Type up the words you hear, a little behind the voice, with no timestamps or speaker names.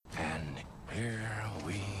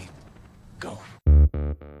Go.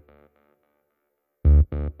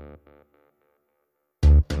 The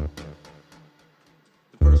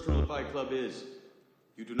first rule of Fight Club is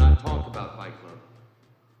you do not talk about Fight Club.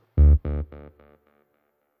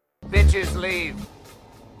 Bitches leave.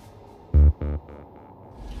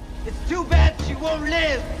 It's too bad she won't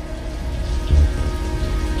live.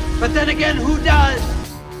 But then again, who does?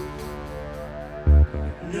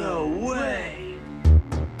 No way.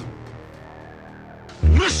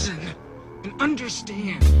 Listen and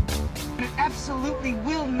understand. And it absolutely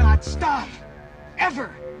will not stop. Ever.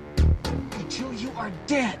 Until you are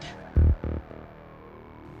dead.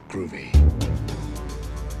 Groovy.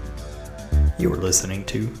 You are listening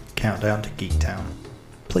to Countdown to Geek Town.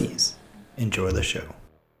 Please enjoy the show.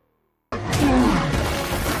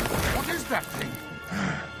 What is that thing?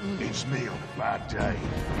 It's me on a bad day.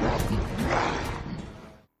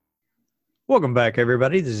 Welcome back,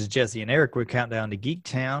 everybody. This is Jesse and Eric with Countdown to Geek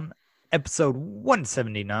Town, episode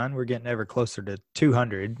 179. We're getting ever closer to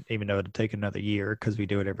 200, even though it'll take another year because we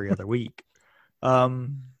do it every other week.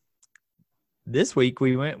 This week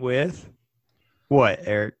we went with what,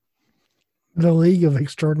 Eric? The League of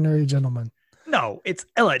Extraordinary Gentlemen. No, it's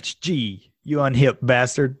LHG, you unhip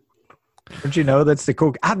bastard. Don't you know that's the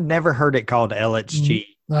cool? I've never heard it called LHG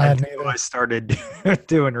until I started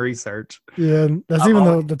doing research. Yeah, that's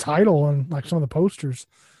even the title and like some of the posters.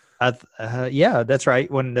 Yeah, that's right.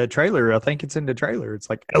 When the trailer, I think it's in the trailer. It's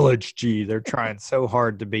like LHG. They're trying so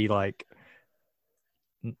hard to be like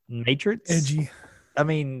Matrix. Edgy. I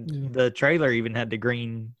mean, the trailer even had the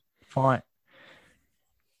green font.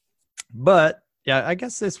 But yeah, I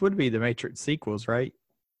guess this would be the Matrix sequels, right?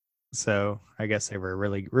 So I guess they were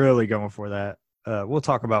really, really going for that. We'll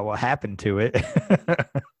talk about what happened to it.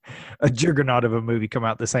 A juggernaut of a movie come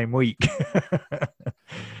out the same week.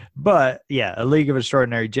 But yeah, A League of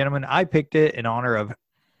Extraordinary Gentlemen. I picked it in honor of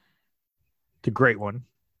the great one.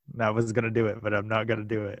 I was going to do it, but I'm not going to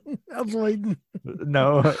do it. I was waiting.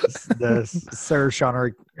 No, the Sir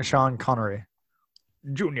Sean Connery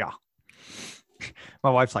Jr. My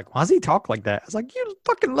wife's like, why does he talk like that? I was like, you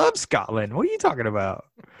fucking love Scotland. What are you talking about?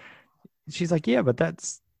 She's like, yeah, but I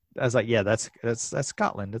was like, yeah, that's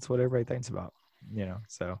Scotland. That's what everybody thinks about,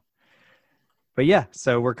 so. But yeah,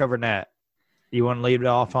 so we're covering that. You want to leave it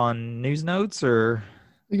off on news notes or?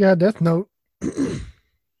 You got a Death Note.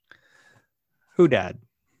 Who died?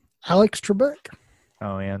 Alex Trebek.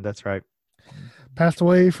 Oh, yeah, that's right. Passed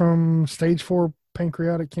away from stage 4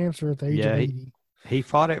 pancreatic cancer at the age of 80. He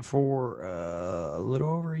fought it for a little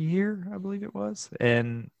over a year, I believe it was.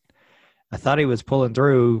 And I thought he was pulling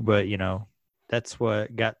through, but, that's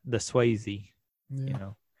what got the Swayze,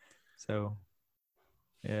 So,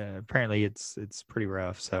 yeah, apparently it's pretty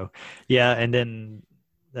rough. So, yeah, and then,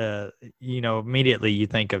 immediately you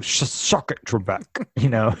think of Shock It Trebek,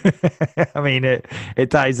 I mean,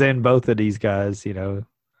 it ties in both of these guys, But,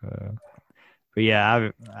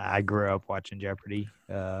 yeah, I grew up watching Jeopardy.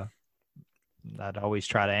 I'd always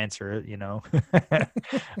try to answer it,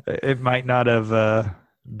 It might not have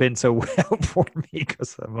been so well for me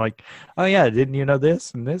because I'm like, oh, yeah, didn't you know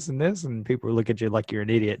this and this and this? And people look at you like you're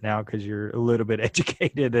an idiot now because you're a little bit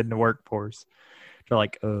educated in the workforce. They're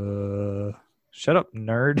like, shut up,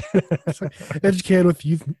 nerd. Educated with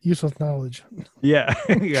useless knowledge. Yeah,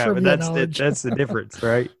 yeah, but that's the difference,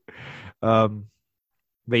 right? But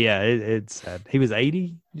yeah, it's sad. He was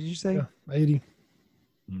 80, did you say? Yeah, 80.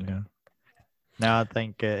 Yeah. Now I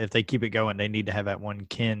think if they keep it going, they need to have that one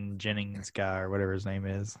Ken Jennings guy or whatever his name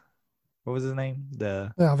is. What was his name? Yeah,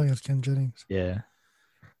 I think it's Ken Jennings. Yeah,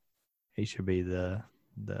 he should be the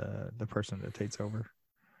person that takes over.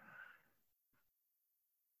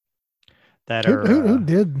 Who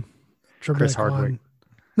did Chris Hardwick?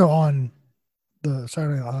 On the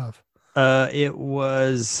Saturday Night Live. It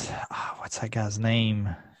was what's that guy's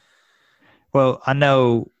name? Well, I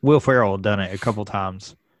know Will Ferrell done it a couple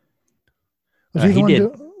times. He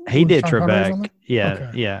did Trebek. Yeah,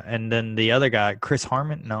 okay. Yeah. And then the other guy, Chris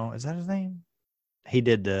Harmon. No, is that his name? He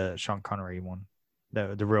did the Sean Connery one,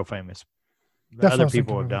 the real famous. Other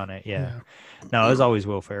people have done it. Yeah. No, it was always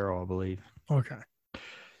Will Ferrell, I believe. Okay.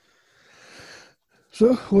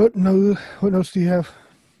 So what notes do you have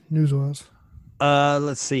news-wise?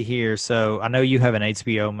 Let's see here. So I know you have an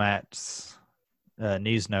HBO Max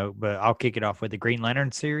news note, but I'll kick it off with the Green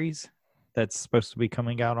Lantern series that's supposed to be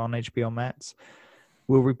coming out on HBO Max.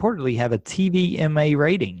 Will reportedly have a TVMA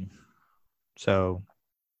rating. So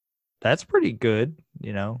that's pretty good,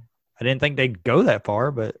 I didn't think they'd go that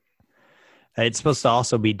far, but it's supposed to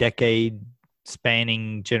also be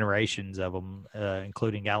decade-spanning generations of them,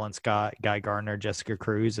 including Alan Scott, Guy Gardner, Jessica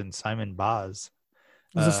Cruz, and Simon Baz.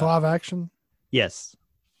 Is this live action? Yes.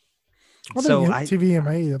 I So think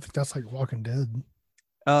TVMA, I think that's like Walking Dead.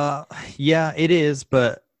 yeah, it is,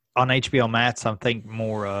 but on HBO Max, I'm thinking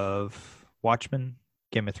more of Watchmen,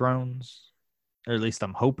 Game of Thrones, or at least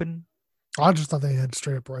I'm hoping. I just thought they had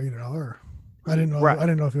straight up rated R. I didn't know. Right. I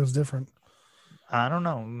didn't know if it was different. I don't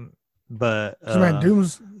know, but Man,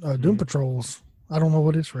 Doom Patrols. I don't know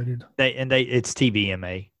what it's rated. It's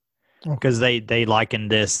TVMA Okay. because they liken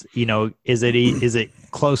this. You know, is it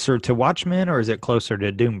closer to Watchmen or is it closer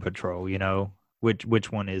to Doom Patrol? You know,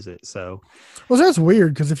 which one is it? So, Well, that's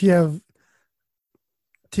weird because if you have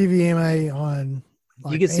TVMA on,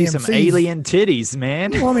 like, you can see some AMC's alien titties,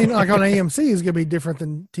 man. Well, I mean, like on AMC is gonna be different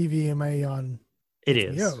than TVMA on. It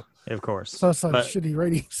is, HBO. of course. So it's like But- a shitty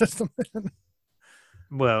rating system.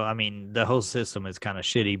 Well, I mean, the whole system is kind of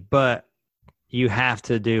shitty, but you have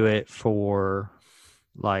to do it for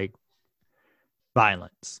like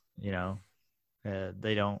violence, you know.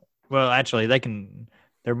 They don't. Well, actually,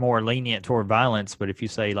 they're more lenient toward violence, but if you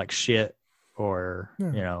say like shit or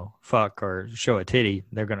Yeah. you know fuck or show a titty,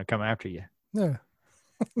 they're gonna come after you. Yeah.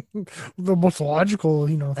 The most logical,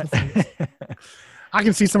 you know. I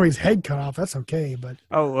can see somebody's head cut off. That's okay, but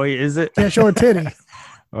Oh, wait, is it? can't show a titty.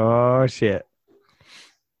 Oh shit!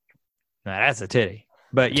 Now that's a titty.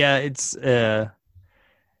 But yeah, it's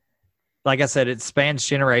like I said, it spans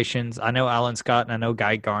generations. I know Alan Scott and I know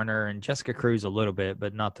Guy Garner and Jessica Cruz a little bit,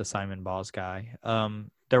 but not the Simon Boss guy.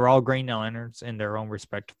 They're all Green Lanterns in their own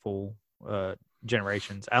respectful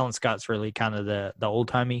generations. Alan Scott's really kind of the old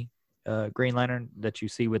timey Green Lantern that you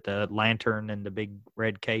see with the lantern and the big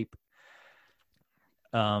red cape.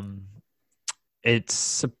 It's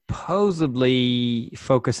supposedly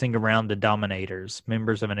focusing around the Dominators,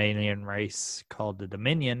 members of an alien race called the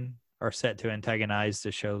Dominion, are set to antagonize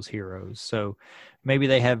the show's heroes. So maybe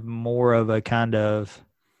they have more of a kind of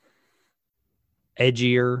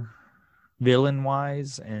edgier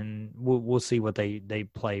villain-wise, and we'll see what they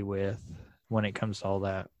play with when it comes to all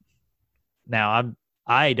that. Now,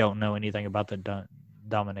 I don't know anything about the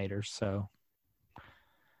Dominators, so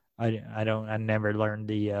I never learned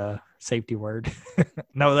the safety word.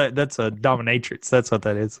 No, that's a dominatrix. That's what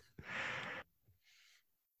that is.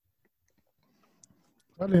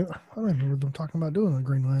 I don't remember them talking about doing a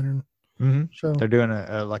Green Lantern Mm-hmm. show. They're doing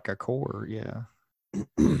a like a core, yeah.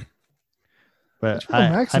 But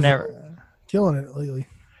HBO Max I is never. killing it lately.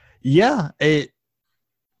 Yeah, it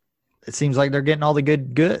seems like they're getting all the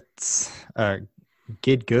good goods, good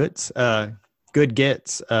gets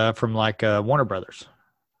from like Warner Brothers,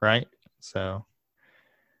 right? So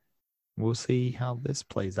we'll see how this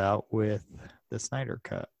plays out with the Snyder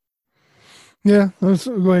Cut. Yeah, let's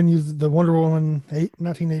go ahead and use the Wonder Woman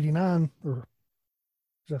 1989, or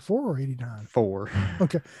is that 4 or 89? 4.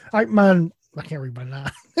 Okay, I can't read by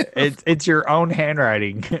 9. It's your own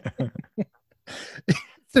handwriting.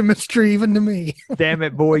 It's a mystery even to me. Damn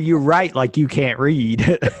it, boy! You write like you can't read.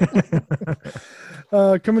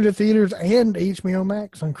 Coming to theaters and HBO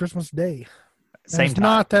Max on Christmas Day. And Same it's time.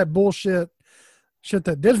 not that bullshit shit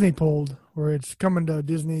that Disney pulled, where it's coming to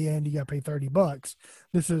Disney and you got to pay $30.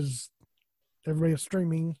 This is everybody is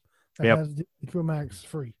streaming that Yep. has HBO Max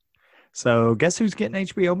free. So guess who's getting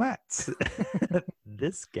HBO Max?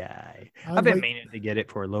 This guy. I've been wait- meaning to get it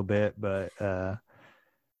for a little bit, but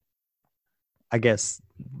I guess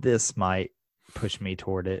this might push me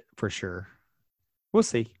toward it for sure. We'll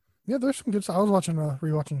see. Yeah, there's some good stuff. I was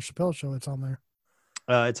rewatching Chappelle Show. It's on there.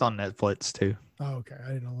 It's on Netflix too. Oh, okay. I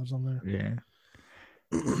didn't know it was on there.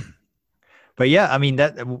 Yeah. But yeah, I mean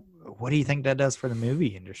what do you think that does for the movie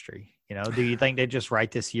industry? You know, do you think they just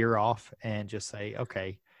write this year off and just say,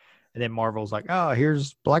 okay, and then Marvel's like, oh,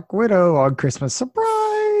 here's Black Widow on Christmas,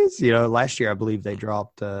 surprise. You know, last year I believe they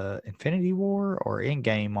dropped Infinity War or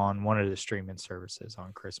Endgame on one of the streaming services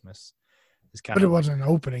on Christmas. It's kind But of it wasn't an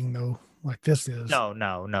opening though, like this is. No.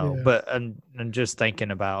 Yeah. But I'm just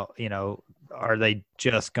thinking about, you know, are they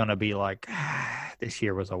just going to be like, this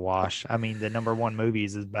year was a wash? I mean, the number one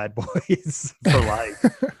movies is Bad Boys for life.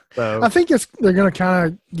 So I think they're going to kind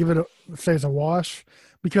of give it say it's a wash,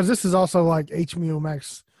 because this is also like HBO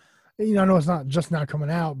Max. You know, I know it's not just now coming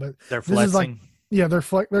out, but they're this is like, flexing. yeah, they're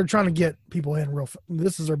trying to get people in real.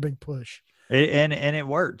 This is their big push. And it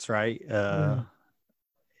works, right?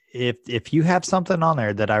 If you have something on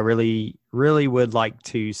there that I really, really would like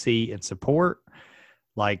to see and support,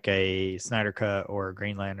 like a Snyder Cut or a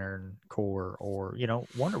Green Lantern Corps or, you know,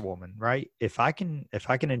 Wonder Woman, right? If I can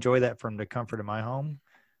enjoy that from the comfort of my home,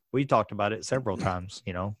 we talked about it several times,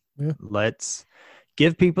 you know. Yeah. Let's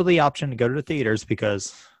give people the option to go to the theaters,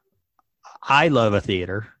 because I love a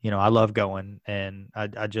theater. You know, I love going, and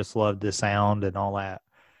I just love the sound and all that.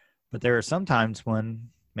 But there are some times when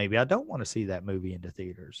maybe I don't want to see that movie in the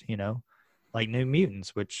theaters, you know. like New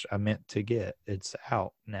Mutants, which I meant to get. It's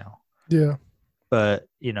out now. Yeah. But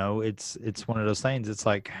it's one of those things. It's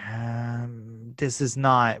like this is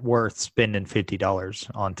not worth spending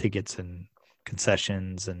 $50 on tickets and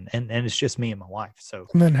concessions, and it's just me and my wife. So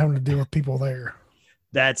And then having to deal with people there.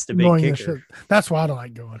 that's the big Annoying as kicker. shit. That's why I don't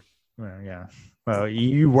like going. Well, yeah. Well,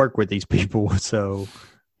 you work with these people, so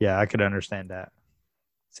yeah, I could understand that.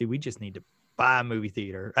 See, we just need to buy a movie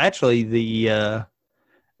theater. Actually, the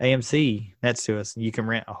AMC next to us, you can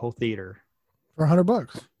rent a whole theater. For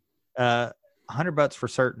 $100. $100 for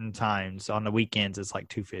certain times. On the weekends, it's like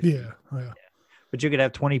 $250. Yeah. Oh, yeah. But you could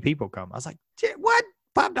have 20 people come. I was like, what?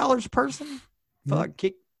 $5 a person? Fuck,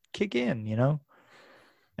 kick in,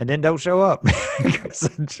 and then don't show up.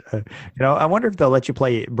 I wonder if they'll let you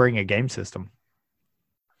bring a game system.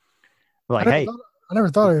 Like, hey, I never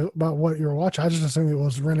thought about what you were watching. I just assumed it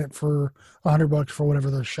was rent it for $100 for whatever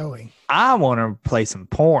they're showing. I want to play some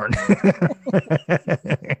porn.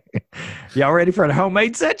 Y'all ready for the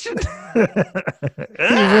homemade section?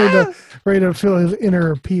 ready to feel his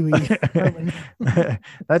inner Pee-wee.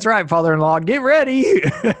 That's right, father-in-law. Get ready.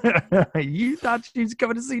 You thought she was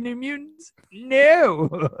coming to see New Mutants? No.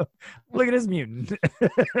 Look at this mutant.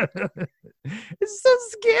 It's so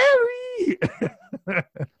scary.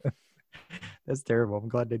 That's terrible. I'm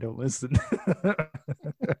glad they don't listen.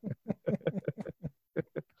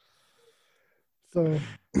 So,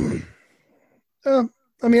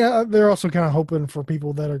 they're also kind of hoping for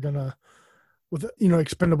people that are gonna, with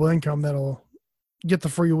expendable income, that'll get the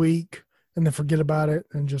free week and then forget about it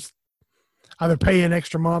and just either pay an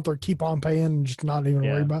extra month or keep on paying and just not even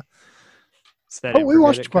worry about it. We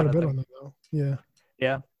watched quite a bit on that though. Yeah.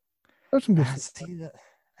 Yeah. That's some good stuff.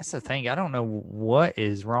 That's the thing. I don't know what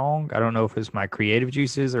is wrong. I don't know if it's my creative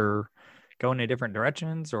juices or going in different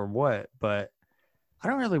directions or what, but I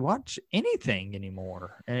don't really watch anything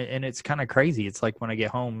anymore. And it's kind of crazy. It's like when I get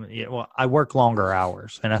home, I work longer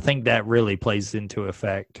hours, and I think that really plays into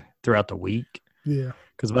effect throughout the week. Yeah.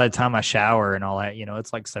 Because by the time I shower and all that,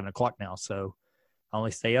 it's like 7:00 now. So I only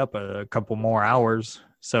stay up a couple more hours.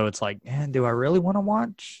 So it's like, man, do I really want to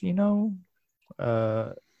watch,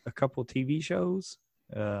 a couple TV shows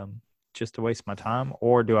just to waste my time?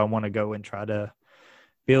 Or do I want to go and try to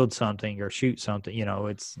build something or shoot something,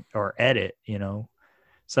 or edit,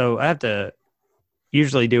 So I have to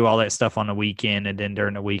usually do all that stuff on the weekend, and then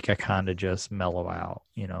during the week I kind of just mellow out.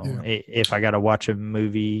 If I got to watch a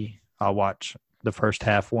movie, I'll watch the first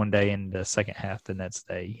half one day and the second half the next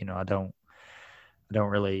day. I don't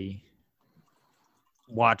really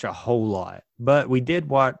watch a whole lot, but we did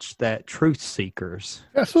watch that Truth Seekers.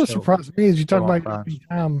 That's what surprised me is you talk about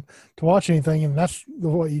time to watch anything, and that's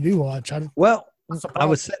what you do watch. I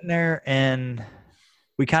was sitting there and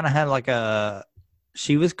we kind of had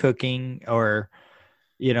she was cooking, or,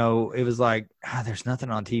 it was like, there's nothing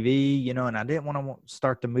on TV, and I didn't want to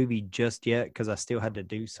start the movie just yet because I still had to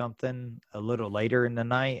do something a little later in the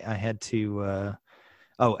night. I had to,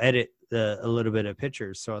 edit a little bit of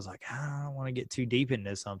pictures. So I was like, I don't want to get too deep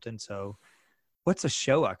into something. So what's a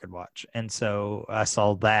show I could watch? And so I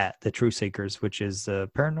saw The Truth Seekers, which is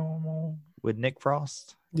paranormal with Nick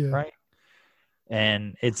Frost. Yeah. Right.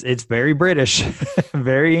 And it's very British,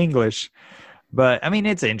 very English. But I mean,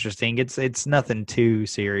 it's interesting. It's nothing too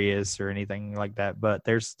serious or anything like that. But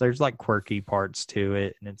there's like quirky parts to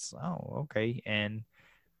it, and it's okay. And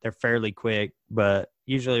they're fairly quick, but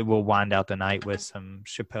usually we'll wind out the night with some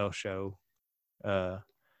Chappelle Show,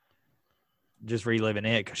 just reliving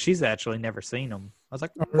it because she's actually never seen them. I was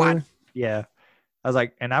like, what? Really? Yeah. I was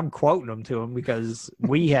like, and I'm quoting them to him because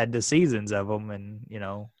we had the seasons of them, and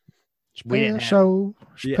we didn't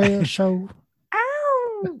Chappelle Show.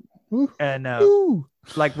 And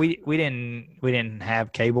like we didn't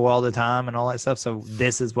have cable all the time and all that stuff, so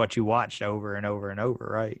this is what you watched over and over and over,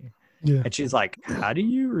 right? Yeah. And she's like, how do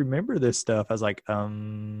you remember this stuff? I was like, I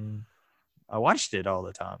watched it all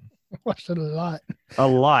the time. I watched it a lot.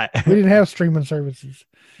 We didn't have streaming services.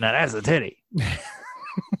 Now that's a titty.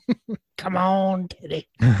 Come on, titty.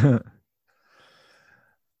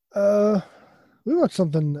 We watched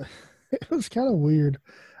something. It was kind of weird.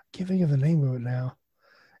 I can't think of the name of it now.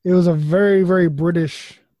 It was a very, very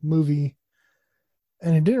British movie,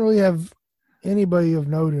 and it didn't really have anybody of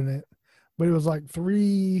note in it, but it was like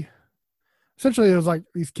essentially it was like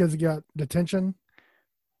these kids got detention,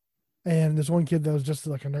 and this one kid that was just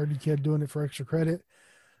like a nerdy kid doing it for extra credit.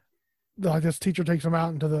 Like this teacher takes them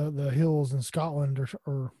out into the hills in Scotland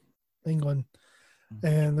or England,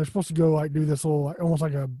 and they're supposed to go like do this little, almost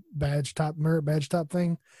like a merit badge type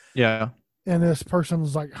thing. Yeah. And this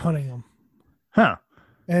person's like hunting them. Huh.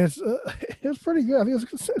 and it was pretty good. I think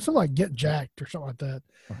it was something like Get Jacked or something like that.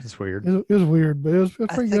 That's weird. It was weird, but it was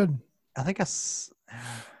pretty good. I think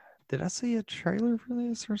did I see a trailer for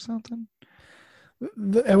this or something?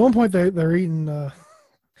 At one point, they're eating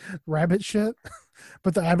rabbit shit,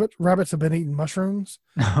 but the rabbits have been eating mushrooms.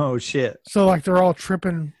 Oh shit! So like they're all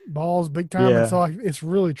tripping balls big time, Yeah. and so like it's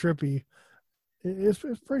really trippy. It's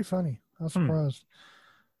pretty funny. I was surprised.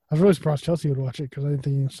 I was really surprised Chelsea would watch it because I didn't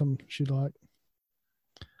think it was something she'd like.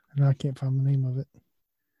 And I can't find the name of it.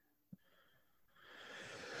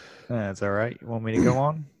 That's all right. You want me to go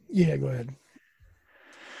on? Yeah, go ahead.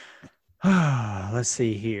 Let's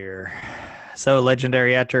see here. So,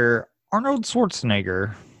 legendary actor Arnold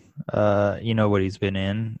Schwarzenegger, you know what he's been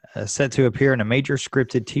in, set to appear in a major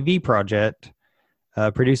scripted TV project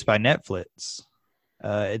produced by Netflix.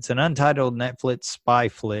 It's an untitled Netflix spy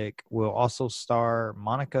flick. Will also star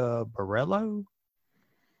Monica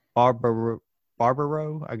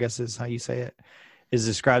Barbaro, I guess is how you say it. Is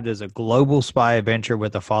described as a global spy adventure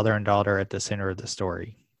with a father and daughter at the center of the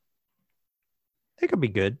story. It could be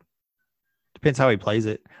good. Depends how he plays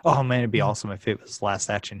it. Oh man, it'd be awesome if it was Last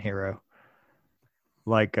Action Hero.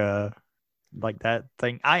 Like that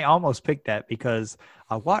thing. I almost picked that because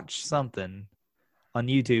I watched something on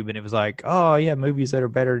YouTube and it was like, oh yeah, movies that are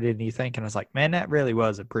better than you think. And I was like, man, that really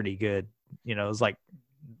was a pretty good, it was like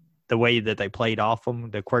the way that they played off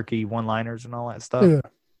them, the quirky one-liners and all that stuff. Yeah.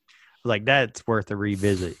 Like that's worth a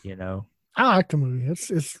revisit, I like the movie.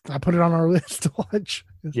 It's I put it on our list to watch.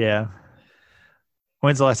 Yeah.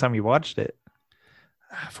 When's the last time you watched it?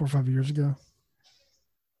 4 or 5 years ago.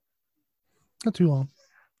 Not too long.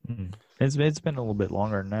 It's been a little bit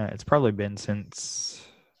longer than that. It's probably been since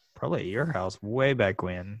at your house way back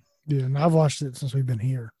when. Yeah, and I've watched it since we've been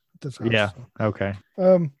here at this house. Yeah. So. Okay.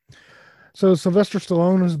 So Sylvester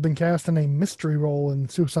Stallone has been cast in a mystery role in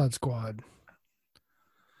Suicide Squad.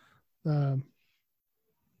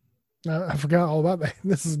 I forgot all about that.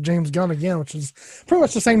 This is James Gunn again, which is pretty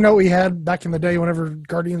much the same note he had back in the day whenever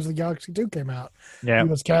Guardians of the Galaxy 2 came out. Yeah. He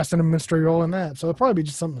was cast in a mystery role in that. So it'll probably be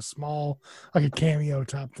just something small, like a cameo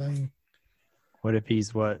type thing. What if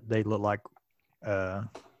he's what they look like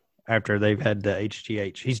after they've had the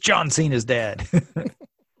HGH? He's John Cena's dad.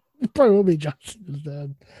 It probably will be John Cena's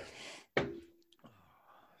dad.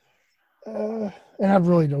 And I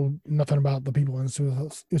really know nothing about the people in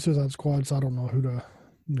Suicide Squad, so I don't know who to,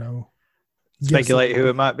 speculate who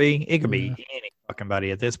it might be. It could be any fucking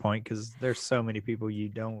body at this point because there's so many people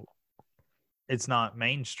it's not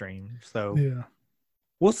mainstream. So yeah,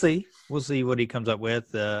 we'll see. We'll see what he comes up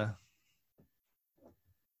with. You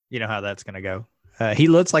know how that's going to go. He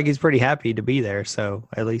looks like he's pretty happy to be there, so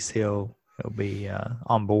at least he'll be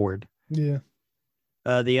on board. Yeah.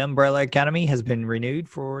 The Umbrella Academy has been renewed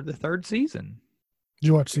for the 3rd season. Did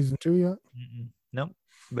you watch season 2 yet? Nope.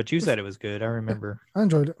 But you said it was good. I remember. I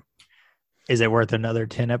enjoyed it. Is it worth another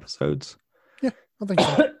 10 episodes? Yeah, I think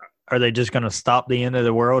so. Are they just going to stop the end of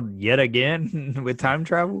the world yet again with time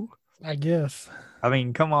travel? I guess. I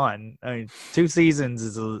mean, come on. 2 seasons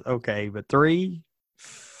is okay, but 3?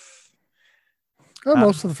 Well,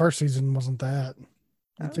 most of the first season wasn't that.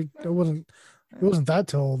 I think it wasn't that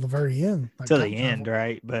till the very end. Till the end,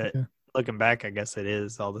 right? But looking back, I guess it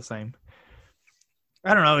is all the same.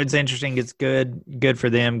 I don't know. It's interesting. It's good for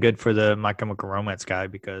them. Good for the My Chemical Romance guy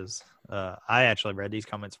because I actually read these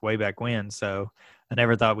comments way back when. So I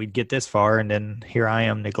never thought we'd get this far, and then here I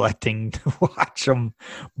am neglecting to watch them.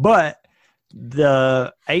 But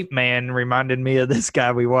the Ape Man reminded me of this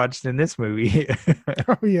guy we watched in this movie.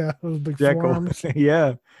 Oh yeah, those big forearms. Yeah,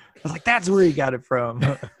 I was like, that's where he got it from.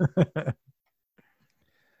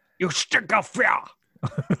 You stick up here.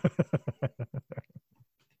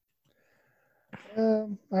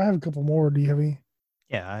 I have a couple more. Do you have any?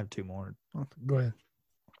 Yeah, I have 2 more. Go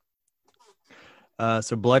ahead.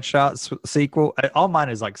 So Bloodshot sequel. All mine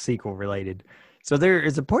is like sequel related. So there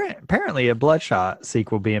is apparently a Bloodshot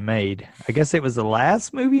sequel being made. I guess it was the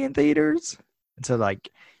last movie in theaters. And so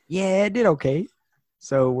yeah, it did okay.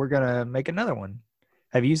 So we're going to make another one.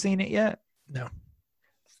 Have you seen it yet? No.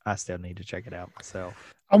 I still need to check it out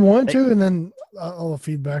myself. I wanted to, and then all the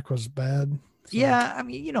feedback was bad. So. Yeah, I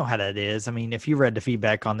mean, you know how that is. I mean, if you read the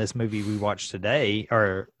feedback on this movie we watched today,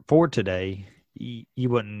 or for today, you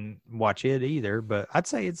wouldn't watch it either. But I'd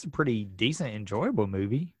say it's a pretty decent, enjoyable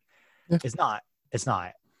movie. Yeah. It's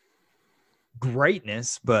not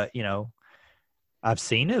greatness, but I've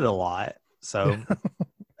seen it a lot. So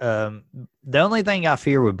the only thing I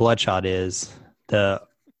fear with Bloodshot is the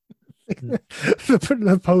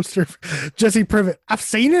poster, Jesse Privet. I've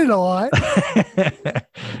seen it a lot.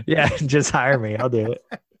 Yeah, just hire me. I'll do it.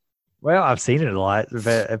 Well, I've seen it a lot. If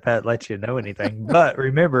that lets you know anything, but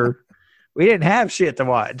remember, we didn't have shit to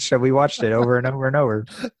watch, so we watched it over and over and over.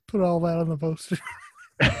 Put all that on the poster.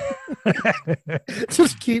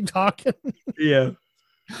 Just keep talking. Yeah.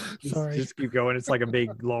 Sorry. Just keep going. It's like a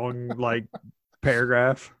big, long, like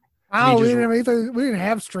paragraph. Oh, You we just- didn't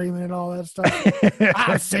have streaming and all that stuff.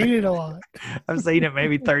 I've seen it a lot. I've seen it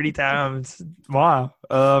maybe 30 times. Wow.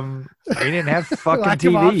 We didn't have fucking Lack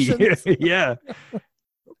of TV. options. Yeah.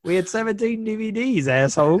 We had 17 DVDs,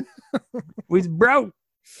 asshole. We was broke.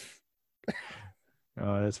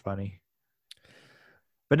 Oh, that's funny.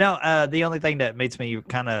 But no, the only thing that makes me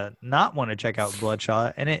kind of not want to check out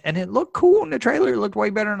Bloodshot, and it looked cool in the trailer. It looked way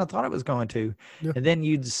better than I thought it was going to. Yeah. And then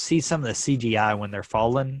you'd see some of the CGI when they're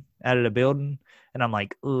falling out of the building, and I'm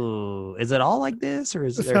like, ooh, is it all like this, or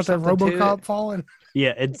is It's there got that something to it? RoboCop falling.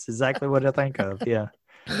 Yeah, it's exactly what I think of. Yeah,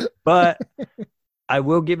 but I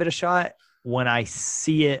will give it a shot when I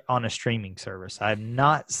see it on a streaming service. I've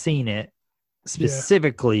not seen it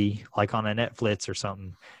specifically like on a Netflix or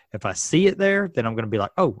something. If I see it there, then I'm going to be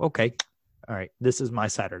like, oh, okay. All right. This is my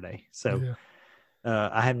Saturday. So Yeah.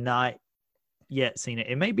 I have not yet seen it.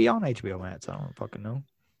 It may be on HBO Max. I don't fucking know.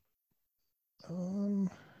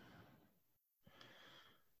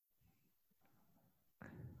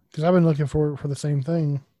 Because I've been looking for the same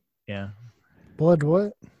thing. Yeah. Blood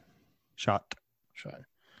what? Shot. Shot.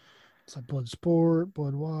 It's like Blood Sport,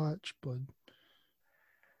 Blood Watch, Blood.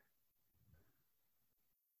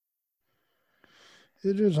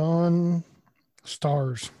 It is on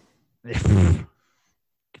Stars. Get the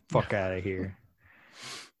fuck out of here.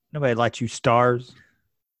 Nobody likes you stars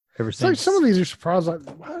ever It's like since. some of these are surprised. Like,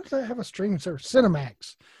 why does that have a streaming service?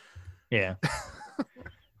 Cinemax. Yeah.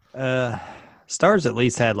 Stars at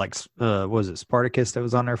least had like, what was it, Spartacus that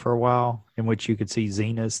was on there for a while, in which you could see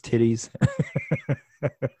Xena's titties.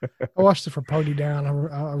 I watched it for Party Down.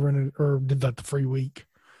 I rented or did that the free week.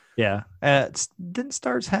 Yeah. Didn't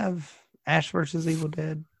Stars have Ash versus Evil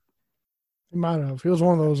Dead? It might have. It was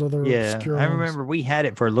one of those other Yeah. obscure I ones. remember we had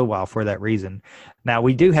it for a little while for that reason. Now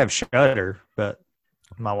we do have Shudder, but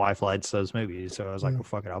my wife likes those movies. So I was like, well,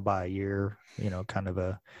 fuck it. I'll buy a year, kind of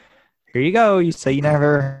a, here you go. You say you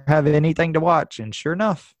never have anything to watch. And sure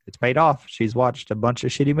enough, it's paid off. She's watched a bunch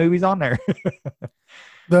of shitty movies on there.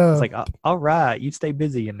 It's like, all right, you stay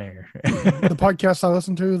busy in there. The podcast I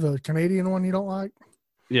listen to, the Canadian one you don't like,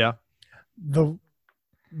 Yeah. the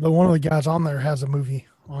one of the guys on there has a movie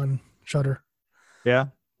on Shudder. Yeah.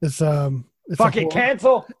 It's Fuck it,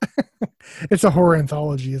 cancel. It's a horror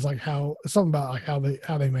anthology. It's like something about like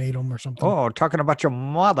how they made them or something. Oh, talking about your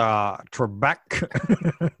mother,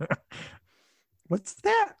 Trebek. What's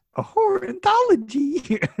that? A horror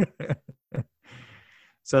anthology.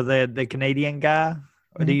 So the Canadian guy,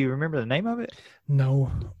 do you remember the name of it?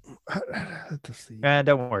 No. Let's see.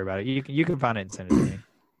 Don't worry about it. You can find it and send it to me.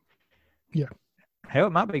 Yeah. Hell,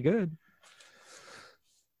 it might be good.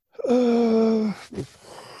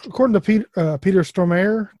 According to Peter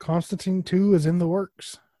Stormare, Constantine 2 is in the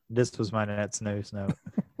works. This was my Nets news note.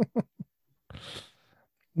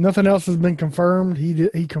 Nothing else has been confirmed.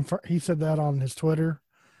 He said that on his Twitter.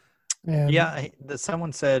 And Yeah,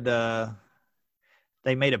 someone said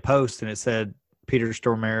they made a post and it said Peter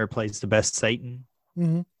Stormare plays the best Satan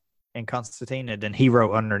Mhm. in Constantine, and then he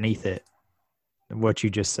wrote underneath it what you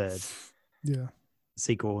just said. Yeah.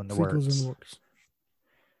 Sequel in the Sequels works. in the works.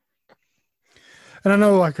 And I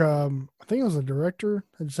know, like, I think it was the director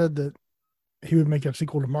had said that he would make a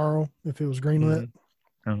sequel tomorrow if it was greenlit.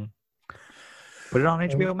 Mhm. Put it on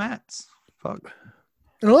HBO Max. Fuck.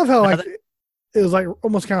 And I love how, Now like, it was like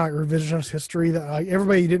almost kind of like revisionist history that like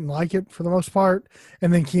everybody didn't like it for the most part,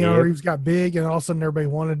 and then Keanu Yep. Reeves got big, and all of a sudden everybody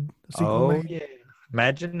wanted a sequel Oh made. yeah.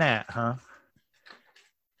 Imagine that, huh?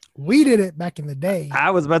 We did it back in the day.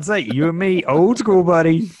 I was about to say, you and me, old school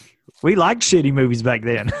buddy. We liked shitty movies back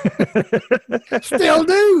then. Still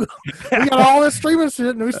do. We got all this streaming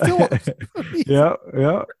shit, and we still watch it.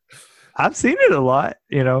 Yeah. I've seen it a lot,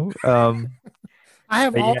 I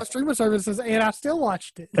have But all yeah. the streaming services, and I still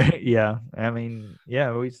watched it. Yeah. I mean,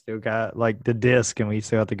 yeah, we still got like the disc and we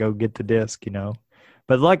still have to go get the disc,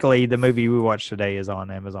 But luckily the movie we watched today is on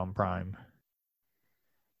Amazon Prime.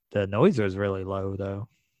 The noise was really low though.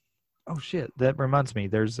 Oh shit. That reminds me,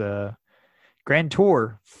 there's a Grand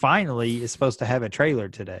Tour finally is supposed to have a trailer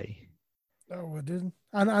today. Oh, it didn't.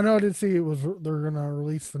 I know I did see it was. They're gonna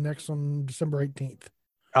release the next one December 18th.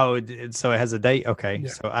 Oh, so it has a date? Okay. Yeah.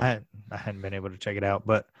 So I hadn't been able to check it out,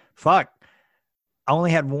 but fuck. I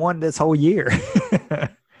only had one this whole year.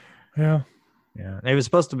 Yeah. Yeah. It was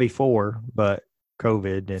supposed to be 4, but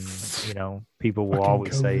COVID and people will Fucking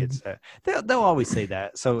always say COVID. it's that. They'll always say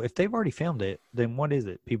that. So if they've already filmed it, then what is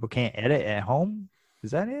it? People can't edit at home?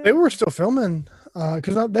 Is that it? They were still filming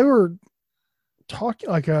because they were talking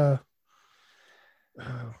like what's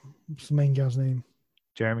the main guy's name?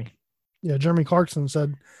 Jeremy? Yeah, Jeremy Clarkson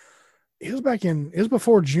said it was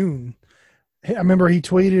before June. I remember he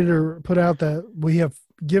tweeted or put out that we have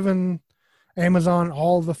given Amazon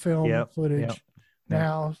all the film footage. Yep.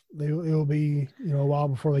 Now it will be a while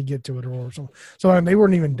before they get to it or something. So they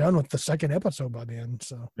weren't even done with the second episode by then.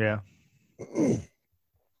 So Yeah.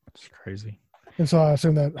 It's crazy. and so I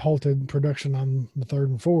assume that halted production on the third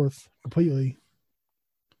and fourth completely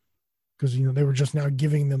because they were just now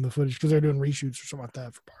giving them the footage because they're doing reshoots or something like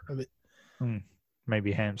that for part of it.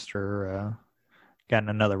 Maybe Hamster got in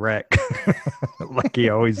another wreck like he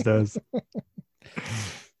always does.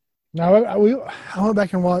 Now I went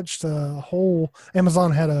back and watched the whole.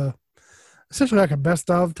 Amazon had essentially like a best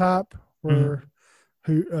of type where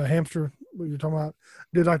Hamster, what you're talking about,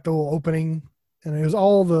 did like the little opening, and it was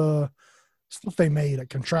all the stuff they made, like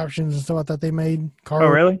contraptions and stuff like that they made. Oh,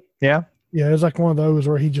 really? Yeah. Yeah, it was like one of those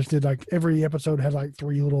where he just did like every episode had like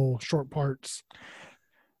 3 little short parts.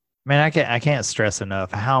 Man, I can't stress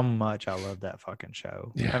enough how much I love that fucking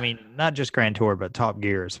show. Yeah. I mean, not just Grand Tour, but Top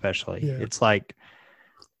Gear especially. Yeah. It's like,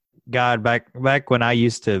 God, back when I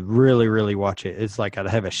used to really, really watch it, it's like I'd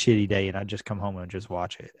have a shitty day and I'd just come home and just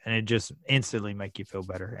watch it. And it just instantly make you feel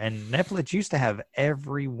better. And Netflix used to have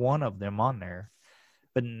every one of them on there.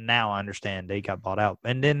 But now I understand they got bought out.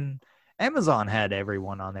 And then Amazon had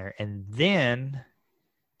everyone on there. And then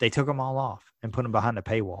they took them all off and put them behind a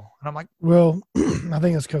paywall. And I'm like, Well, I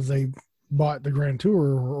think it's because they bought the Grand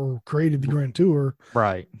Tour or created the Grand Tour.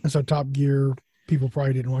 right. And so Top Gear people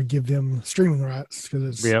probably didn't want to give them streaming rights because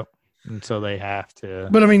it's. Yep. And so they have to.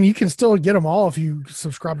 But I mean, you can still get them all if you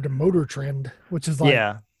subscribe to Motor Trend, which is like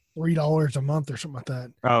 $3 a month or something like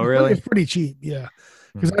that. Oh, really? It's pretty cheap, yeah.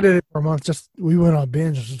 Because I did it for a month. We went on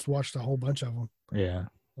binge and just watched a whole bunch of them. Yeah.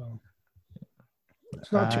 So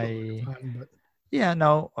it's not too fun, but Yeah,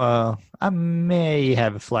 no. I may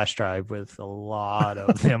have a flash drive with a lot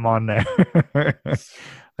of them on there.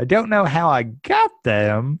 I don't know how I got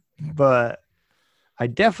them, but I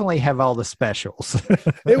definitely have all the specials.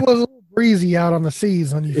 it was a little breezy out on the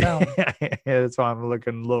seas when you found them. Yeah, that's why I'm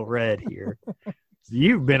looking a little red here.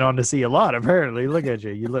 You've been on the sea a lot, apparently. Look at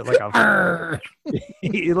you. You look like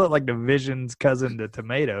you look like the Vision's cousin to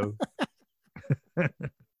Tomato.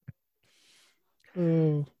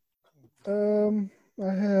 I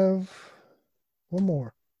have one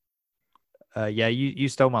more. Yeah, you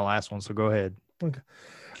stole my last one, so go ahead. Okay.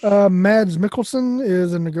 Mads Mikkelsen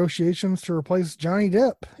is in negotiations to replace Johnny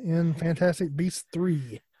Depp in Fantastic Beasts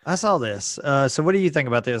 3. I saw this. So what do you think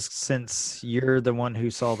about this since you're the one who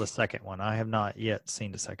saw the second one? I have not yet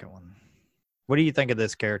seen the second one. What do you think of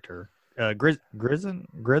this character?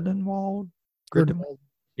 Grindelwald?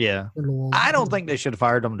 Yeah. Grindelwald. I don't think they should have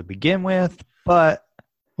fired him to begin with, but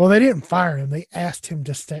Well, they didn't fire him. They asked him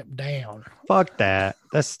to step down. fuck that.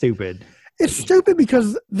 That's stupid. It's stupid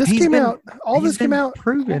because this He's came been- out. All He's this came been out.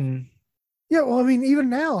 proven. Yeah, well, I mean, even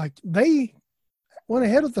now, like they went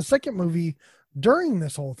ahead with the second movie during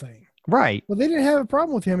this whole thing. Right. Well, they didn't have a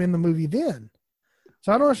problem with him in the movie then.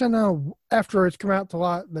 So I don't understand now after it's come out to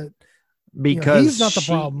light that Because he's not the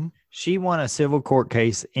problem. She won a civil court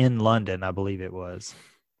case in London, I believe it was.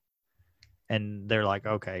 And they're like,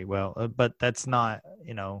 okay, well, but that's not,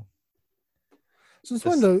 Since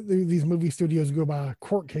when do these movie studios go by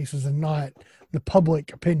court cases and not the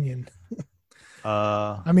public opinion?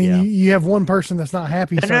 I mean, yeah. you have one person that's not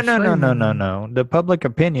happy. No. starts framing them. The public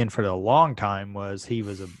opinion for a long time was he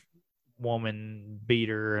was a woman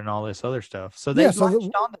beater and all this other stuff. So they latched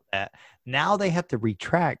onto that. Now they have to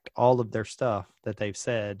retract all of their stuff that they've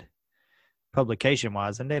said publication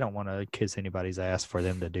wise, and they don't want to kiss anybody's ass for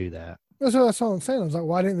them to do that. That's all I'm saying. I was like,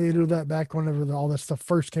 why didn't they do that back whenever all this stuff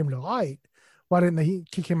first came to light? Why didn't they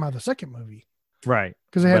kick him out of the second movie? Right.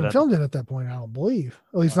 Because they hadn't filmed it at that point, I don't believe.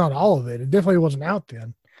 At least not all of it. It definitely wasn't out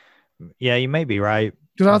then. Yeah, you may be right.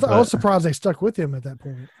 Because I was surprised they stuck with him at that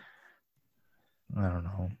point. I don't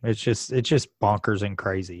know. It's just bonkers and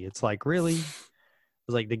crazy. It's like, really? It's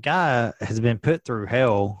like the guy has been put through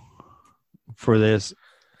hell for this,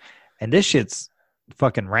 and this shit's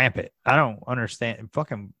fucking rampant. I don't understand.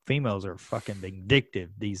 Fucking females are fucking vindictive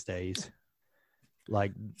these days.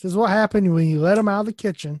 Like, this is what happened when you let him out of the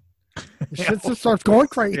kitchen. The shit just starts going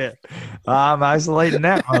crazy. Yeah. I'm isolating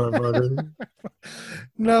that motherfucker.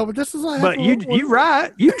 No, but this is what But happened. you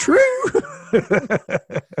right. You true.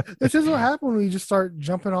 This is what happened when you just start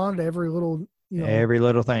jumping on to every little, Every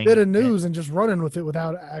little thing. bit of news and just running with it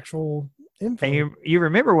without actual info. And you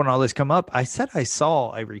remember when all this come up, I said I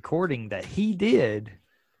saw a recording that he did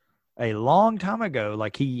a long time ago.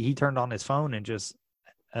 Like he turned on his phone and just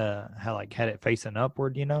had it facing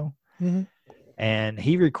upward, Mhm. and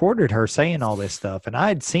he recorded her saying all this stuff. And I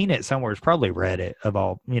had seen it somewhere. It's probably Reddit of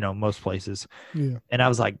all, most places. Yeah. And I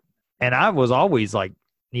was like, and I was always like,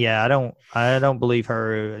 yeah, I don't believe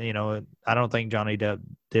her. I don't think Johnny Depp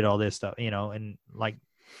did all this stuff, and like,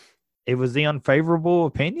 it was the unfavorable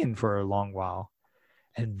opinion for a long while.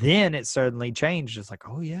 And then it suddenly changed. It's like,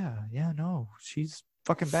 oh yeah, no, she's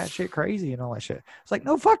fucking batshit crazy and all that shit. It's like,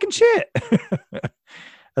 no fucking shit. I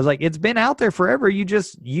was like, it's been out there forever. You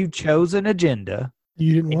chose an agenda.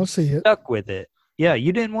 You didn't want to see it. Stuck with it. Yeah,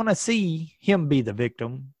 you didn't want to see him be the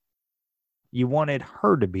victim. You wanted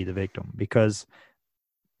her to be the victim because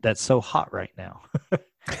that's so hot right now.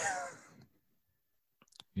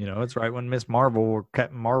 It's right when Miss Marvel or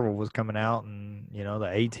Captain Marvel was coming out, and the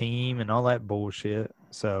A-Team and all that bullshit.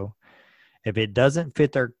 So if it doesn't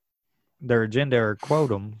fit their agenda or quote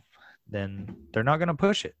them, then they're not going to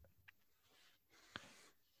push it.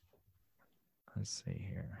 Let's see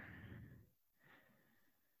here.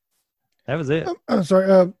 That was it. I'm sorry.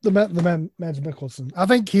 The Mads Mikkelsen. I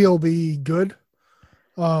think he'll be good.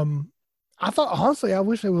 I thought, honestly, I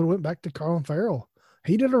wish they would have went back to Colin Farrell.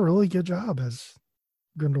 He did a really good job as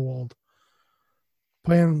Grindelwald,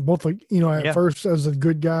 playing both, at first as a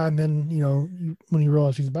good guy, and then when you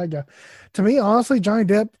realize he's a bad guy. To me, honestly, Johnny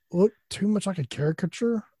Depp looked too much like a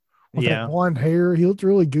caricature with that blonde hair. He looked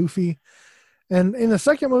really goofy. And in the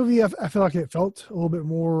second movie, I feel like it felt a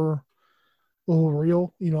little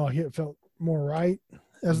real. Like it felt more right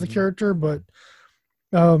as the character. But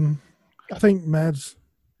I think Mads,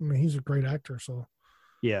 he's a great actor. So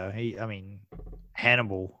yeah,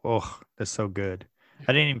 Hannibal. Oh, that's so good.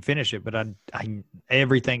 I didn't even finish it, but I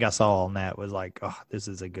everything I saw on that was like, oh, this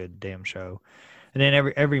is a good damn show. And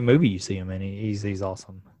then every movie you see him in, he's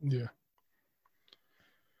awesome. Yeah.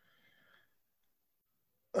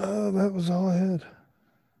 That was all I had.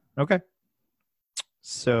 Okay.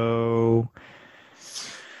 So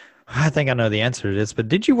I think I know the answer to this, but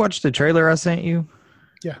did you watch the trailer I sent you?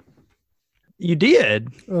 Yeah. You did?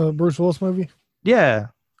 Bruce Willis movie? Yeah.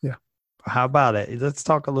 Yeah. How about it? Let's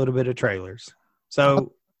talk a little bit of trailers.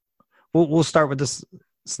 So we'll start with this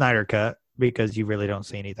Snyder Cut because you really don't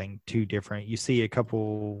see anything too different. You see a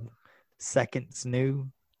couple seconds new,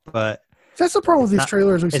 but that's the problem with these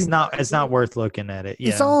trailers. It's not worth looking at it. Yeah.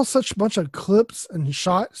 It's all such a bunch of clips and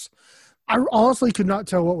shots. I honestly could not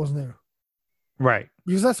tell what was new. Right.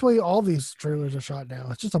 Because that's the way all these trailers are shot now.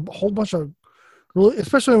 It's just a whole bunch of really,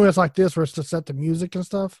 especially when it's like this, where it's to set the music and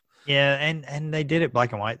stuff. Yeah, and they did it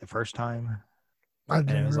black and white the first time. I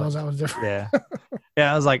didn't realize that was different. Yeah.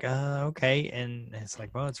 Yeah, I was like, okay. And it's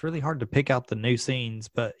like, well, it's really hard to pick out the new scenes.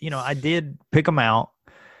 But, I did pick them out.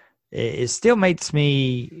 It still makes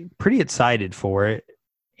me pretty excited for it.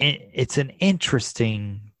 It's an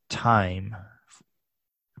interesting time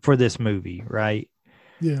for this movie, right?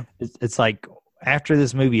 Yeah. It's like, after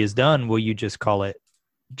this movie is done, will you just call it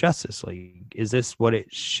Justice League? Is this what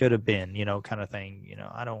it should have been? Kind of thing.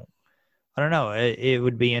 I don't know. It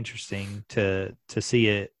would be interesting to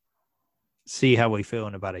see how we feel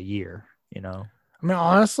in about a year.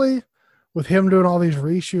 Honestly, with him doing all these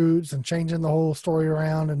reshoots and changing the whole story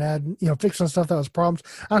around and adding, fixing stuff that was problems,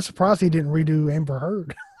 I'm surprised he didn't redo Amber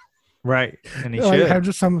Heard. Right, and he should have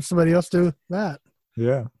just somebody else do that.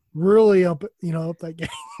 Yeah. Really up that game.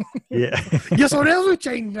 Yeah. Guess what else we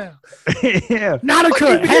changed now? Yeah. Not a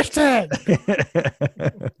cut. Hashtag.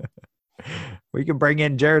 We can bring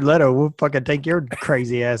in Jared Leto. We'll fucking take your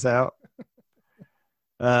crazy ass out.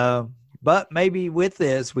 But maybe with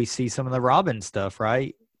this, we see some of the Robin stuff,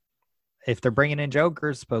 right? If they're bringing in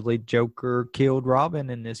Joker, supposedly Joker killed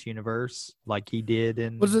Robin in this universe, like he did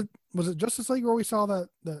in. Was it Justice League where we saw that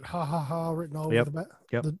ha ha ha written all over the back?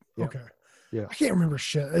 Yep. Okay. Yeah. I can't remember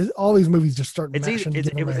shit. All these movies just start.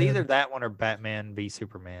 It was either that one or Batman v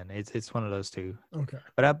Superman. It's one of those two. Okay.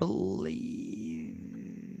 But I believe.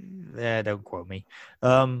 Don't quote me.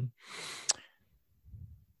 I'm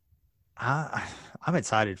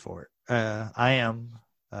excited for it. I am.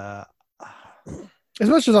 As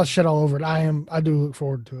much as I shit all over it, I do look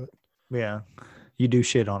forward to it. Yeah. You do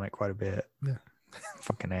shit on it quite a bit. Yeah.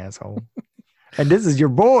 Fucking asshole. And this is your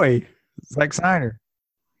boy, Zack Snyder.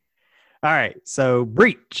 All right. So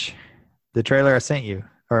Breach, the trailer I sent you,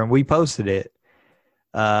 or we posted it.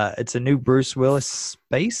 It's a new Bruce Willis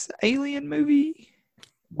space alien movie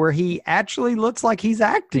where he actually looks like he's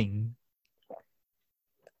acting.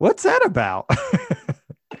 What's that about?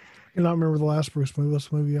 I cannot remember the last Bruce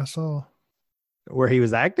Willis movie I saw. Where he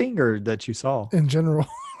was acting or that you saw? In general.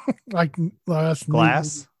 Like last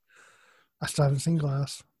Glass? I still haven't seen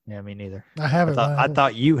Glass. Yeah, me neither. I haven't. I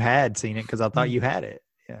thought you had seen it because I thought you had it.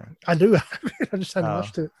 Yeah. I do have it. I just haven't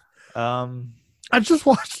watched it. I just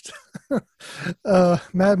watched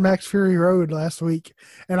Mad Max Fury Road last week,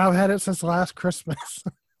 and I've had it since last Christmas.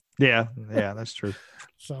 Yeah, that's true.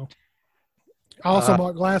 So I also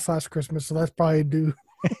bought Glass last Christmas, so that's probably due.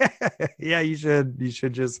 Yeah, you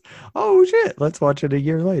should just, oh shit, let's watch it a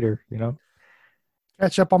year later, you know.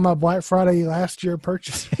 Catch up on my Black Friday last year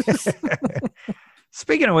purchases.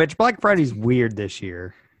 Speaking of which, Black Friday's weird this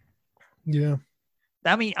year. Yeah.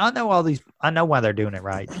 I mean, I know why they're doing it,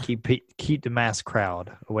 right? To keep the mass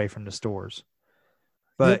crowd away from the stores.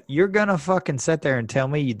 But you're gonna fucking sit there and tell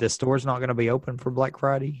me the store's not gonna be open for Black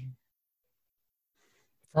Friday?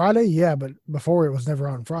 Friday, yeah, but before it was never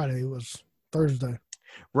on Friday, it was Thursday.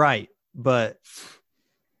 Right, but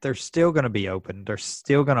they're still gonna be open. They're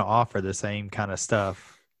still gonna offer the same kind of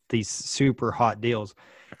stuff, these super hot deals.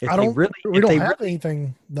 We don't have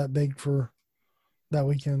anything that big for that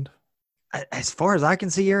weekend. As far as I can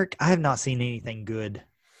see, Eric, I have not seen anything good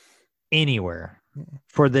anywhere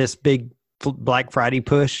for this big Black Friday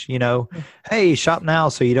push, you know. Hey, shop now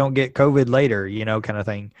so you don't get COVID later, you know, kind of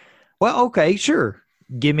thing. Well, okay, sure.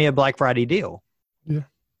 Give me a Black Friday deal. Yeah.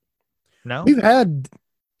 No? We've had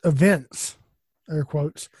events, air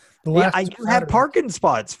quotes. I have parking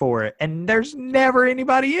spots for it, and there's never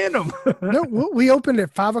anybody in them. No, we opened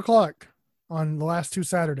at 5:00 on the last 2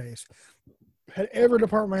 Saturdays. Had every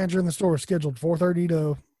department manager in the store scheduled 4:30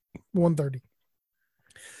 to 1:30.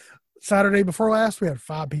 Saturday before last, we had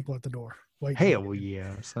 5 people at the door. Hell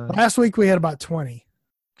yeah. Son. Last week, we had about 20.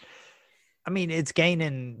 I mean, it's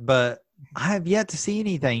gaining, but I have yet to see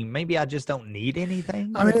anything. Maybe I just don't need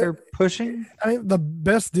anything that they're pushing. I mean, the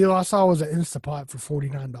best deal I saw was at Instapot for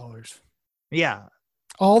 $49. Yeah.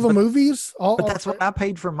 All the movies. But that's what I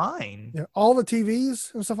paid for mine. Yeah, all the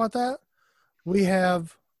TVs and stuff like that, we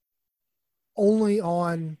have only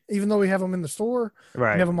on, even though we have them in the store,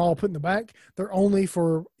 right? We have them all put in the back. They're only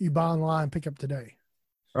for you buy online, pick up today.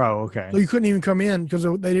 Oh, okay. So you couldn't even come in because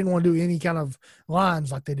they didn't want to do any kind of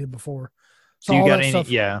lines like they did before. So you got any? Stuff,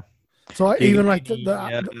 yeah. So even like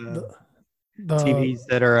the TVs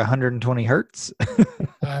that are 120 hertz.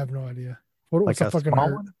 I have no idea. What's like a fucking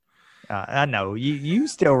small one? I know you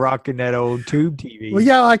still rocking that old tube TV. Well,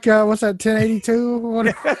 yeah, like what's that? 1082. What?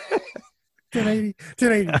 1080.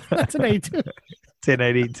 1082.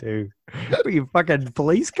 1082. What are you, fucking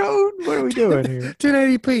police code? What are we doing here?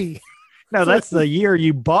 1080p. No, that's the year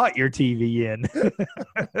you bought your TV in.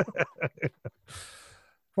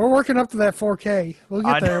 We're working up to that 4K. We'll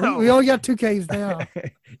get there. We only got 2Ks now.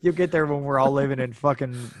 You'll get there when we're all living in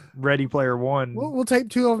fucking Ready Player One. We'll tape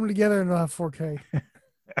 2 of them together and we'll have 4K.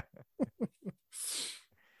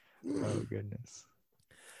 Oh, goodness.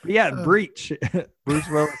 But yeah, Breach. Bruce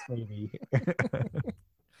Willis movie.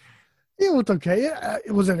 It was okay.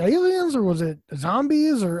 Was it aliens or was it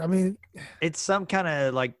zombies? Or, I mean... It's some kind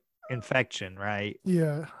of, like, infection, right?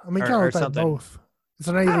 Yeah. I mean, kind of like both. It's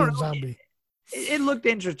an alien zombie. It looked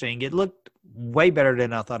interesting. It looked way better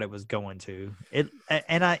than I thought it was going to.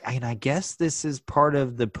 I guess this is part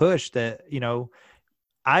of the push that, you know,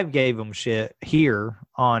 I've gave them shit here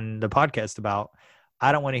on the podcast about.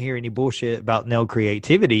 I don't want to hear any bullshit about no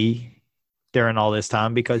creativity during all this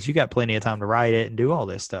time because you got plenty of time to write it and do all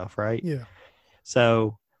this stuff, right? Yeah.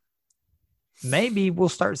 So maybe we'll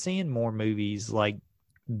start seeing more movies like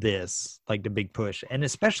this, like the big push, and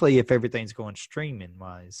especially if everything's going streaming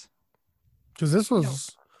wise. Because this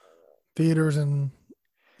was theaters and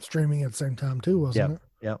streaming at the same time too, wasn't it?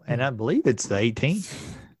 Yeah, and I believe it's the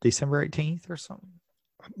 18th, December 18th or something.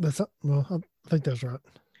 Well, I think that's right.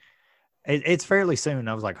 It's fairly soon.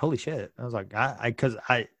 I was like, holy shit. I was like, because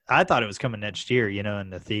I thought it was coming next year, you know,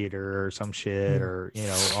 in the theater or some shit or, you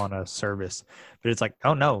know, on a service. But it's like,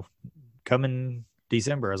 oh no, coming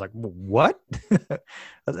December. I was like, what?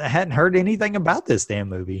 I hadn't heard anything about this damn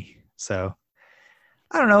movie. So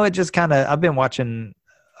I don't know. It just kind of, I've been watching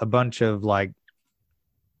a bunch of like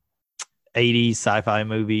 80s sci-fi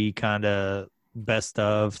movie kind of best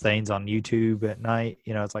of things on YouTube at night.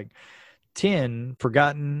 You know, it's like 10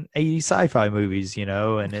 forgotten 80s sci-fi movies, you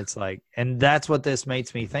know, and it's like, and that's what this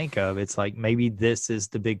makes me think of. It's like, maybe this is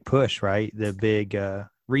the big push, right? The big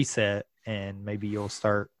reset, and maybe you'll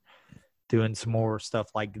start doing some more stuff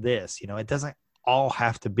like this. You know, it doesn't all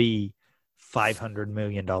have to be $500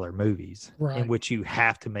 million movies, right, in which you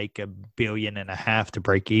have to make $1.5 billion to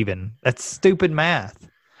break even. That's stupid math.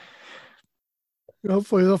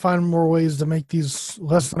 Hopefully they'll find more ways to make these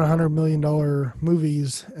less than $100 million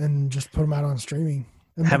movies and just put them out on streaming.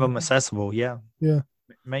 Have them accessible. Yeah. Yeah.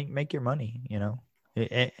 Make your money, you know.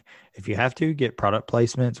 If you have to, get product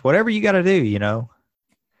placements, whatever you got to do, you know.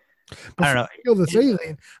 I don't know. Kill this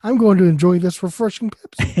alien. I'm going to enjoy this refreshing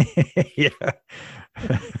Pepsi. Yeah.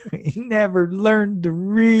 He never learned to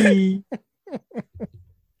read.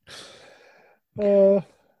 No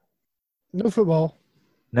football.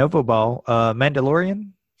 No football.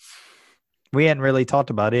 Mandalorian. We hadn't really talked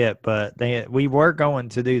about it, but we were going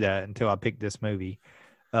to do that until I picked this movie.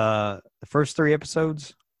 The first 3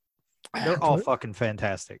 episodes, they're all fucking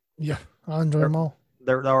fantastic. Yeah, I enjoy them all.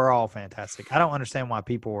 They're all fantastic. I don't understand why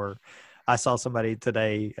people were. I saw somebody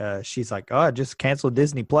today. She's like, "Oh, I just canceled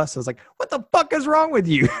Disney Plus." I was like, "What the fuck is wrong with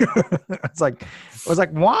you?" I was like,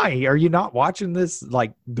 "Why are you not watching this?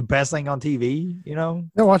 Like the best thing on TV?" You know,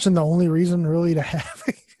 They're watching the only reason really to have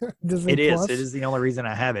Disney Plus. It is the only reason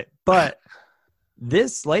I have it. But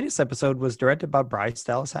this latest episode was directed by Bryce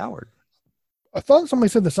Dallas Howard. I thought somebody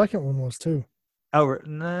said the second one was too. Oh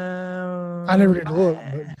no, I never did look.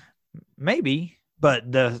 But maybe. But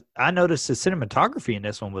I noticed the cinematography in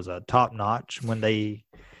this one was a top notch. When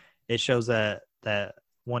it shows that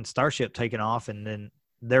one starship taking off and then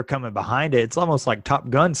they're coming behind it. It's almost like Top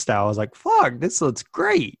Gun style. I was like, "Fuck, this looks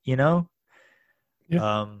great," you know.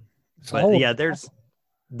 Yeah. But yeah,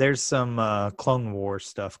 there's some Clone Wars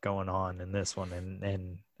stuff going on in this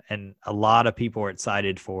one, and a lot of people are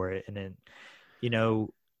excited for it. And then, you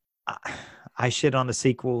know, I shit on the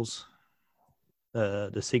sequels.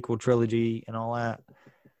 The sequel trilogy and all that.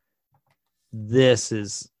 This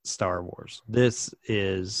is Star Wars. This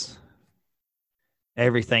is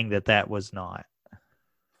everything that was not.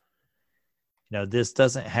 You know, this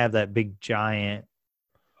doesn't have that big giant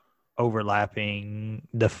overlapping,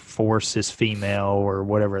 the Force is female or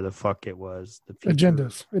whatever the fuck it was.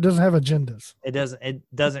 Agendas. It doesn't have agendas. It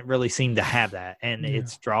doesn't really seem to have that. And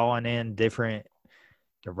it's drawing in different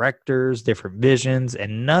directors, different visions,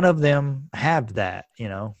 and none of them have that, you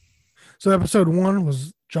know. So episode 1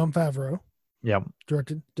 was Jon Favreau. Yep.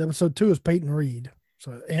 Directed. Episode 2 is Peyton Reed.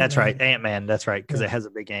 So Ant-Man. That's right, Ant-Man. That's right, because it has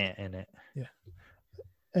a big ant in it. Yeah.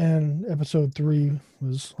 And episode 3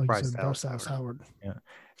 was like Bryce I said, Bryce Dallas Howard. Yeah.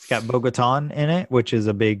 It's got Bo-Katan in it, which is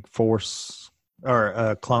a big Force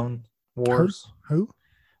or Clone Wars. Who?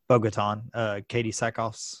 Bo-Katan, Katie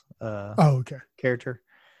Sackhoff's character.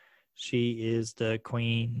 She is the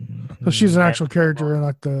queen. So she's an actual character in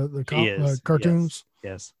like the cartoons?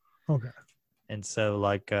 Yes. Okay. And so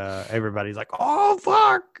like everybody's like, "Oh,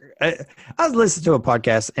 fuck." I was listening to a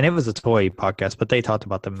podcast, and it was a toy podcast, but they talked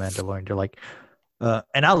about the Mandalorian. They're like,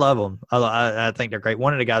 and I love them. I think they're great.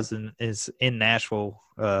 One of the guys is in Nashville,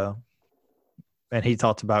 and he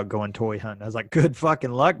talked about going toy hunting. I was like, "Good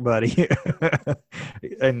fucking luck, buddy."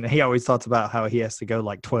 And he always talks about how he has to go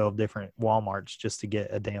like 12 different Walmarts just to get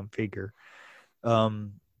a damn figure.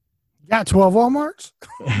 Got 12 Walmarts?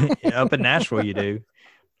 Up in Nashville, you do.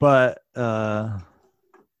 But they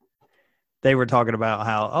were talking about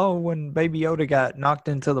how, when Baby Yoda got knocked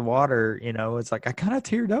into the water, you know, it's like I kind of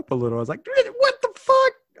teared up a little. I was like, "What the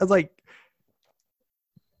fuck?" I was like,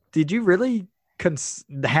 "Did you really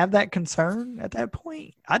have that concern at that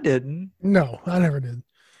point?" I didn't. No, I never did.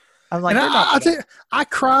 I'm like, I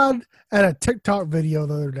cried at a TikTok video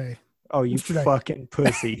the other day. "Oh, you fucking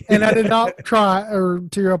pussy!" And I did not cry or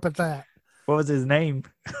tear up at that. What was his name?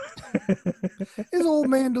 His old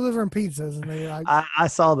man delivering pizzas, and they like. I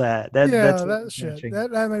saw that. That's that shit.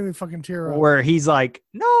 That made me fucking tear up. Where he's like,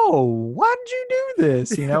 "No, why'd you do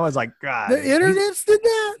this?" You know, I was like, "God, the internets did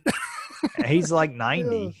that." He's like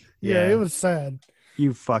 90. Yeah, it was sad.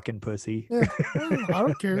 You fucking pussy. Yeah, I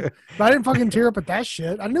don't care. But I didn't fucking tear up at that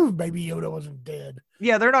shit. I knew Baby Yoda wasn't dead.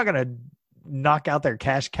 Yeah, they're not gonna knock out their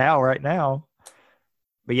cash cow right now.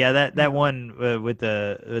 But yeah, that one with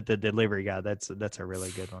the delivery guy, that's a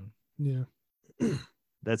really good one. Yeah,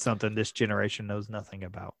 that's something this generation knows nothing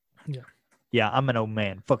about. Yeah, I'm an old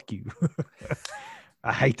man. Fuck you.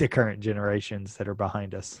 I hate the current generations that are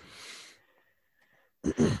behind us.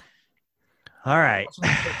 All right.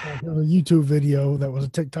 A YouTube video that was a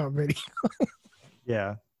TikTok video.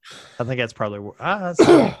 Yeah, I think that's probably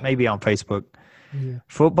maybe on Facebook. Yeah.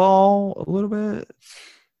 Football a little bit.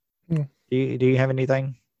 Yeah. Do you have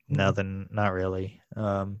anything? Nothing. Not really.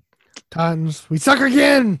 Titans, we suck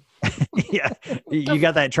again. Yeah, you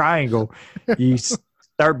got that triangle. You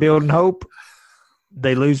start building hope,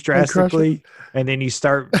 they lose drastically, and then you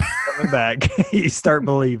start coming back. You start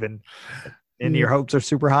believing, and your hopes are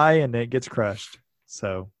super high, and it gets crushed.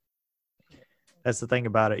 So that's the thing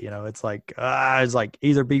about it. You know, it's like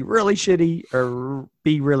either be really shitty or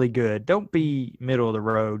be really good. Don't be middle of the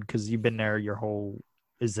road because you've been there your whole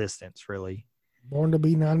existence, really. Born to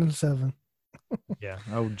be 9-7. Yeah.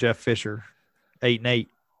 Oh, Jeff Fisher, 8-8.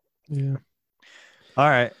 Yeah. All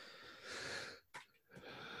right.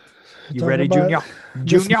 You Talking ready, about Junior?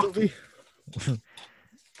 this Junior? movie.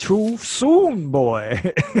 Too soon, boy.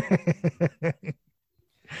 The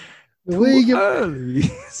Too League of early.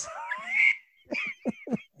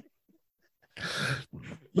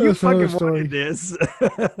 You That's another fucking story. wanted this.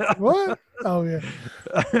 What? Oh yeah.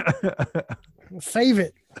 Save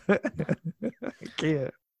it. I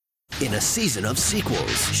can't. In a season of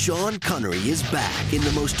sequels, Sean Connery is back in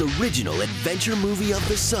the most original adventure movie of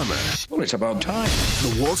the summer. Well, it's about time.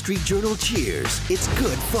 The Wall Street Journal cheers. It's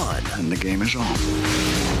good fun. And the game is on.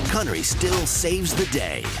 Connery still saves the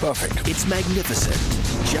day. Perfect. It's magnificent.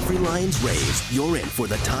 Jeffrey Lyons raised. You're in for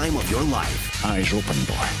the time of your life. Eyes open,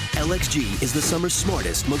 boy. LXG is the summer's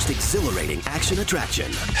smartest, most exhilarating action attraction.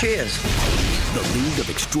 Cheers. The League of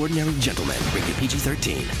Extraordinary Gentlemen. Rated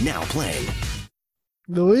PG-13. Now playing.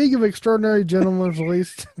 The League of Extraordinary Gentlemen was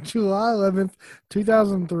released July 11th,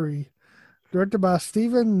 2003. Directed by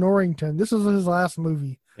Stephen Norrington. This was his last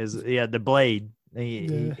movie. The Blade.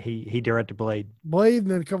 He directed Blade. Blade,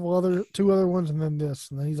 and then two other ones, and then this.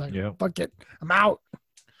 And then he's like, fuck it, I'm out.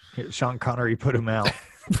 Sean Connery put him out.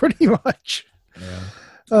 Pretty much.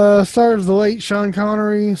 Yeah. Stars the late Sean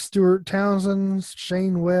Connery, Stuart Townsend,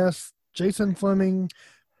 Shane West, Jason Fleming,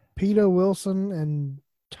 Peter Wilson, and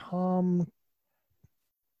Tom.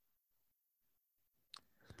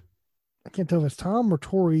 I can't tell if it's Tom or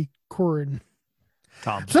Tori Corrin.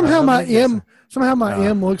 Tom. Somehow my M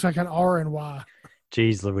looks like an R and Y.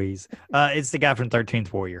 Jeez Louise. It's the guy from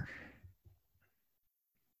 13th Warrior.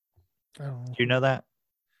 I don't know. Do you know that?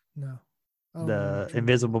 No. The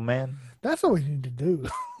Invisible Man? That's what we need to do.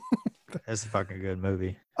 That's a fucking good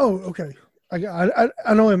movie. Oh, okay.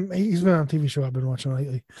 I know him. He's been on a TV show I've been watching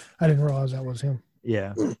lately. I didn't realize that was him.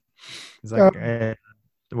 Yeah. It's like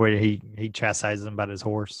where he chastises him about his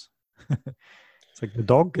horse. It's like the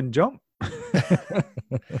dog can jump.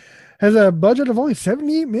 Has a budget of only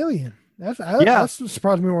 $78 million. That's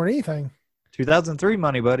surprised me more than anything. 2003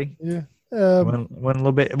 money, buddy. Yeah. Went a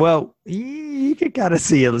little bit. Well, you could kind of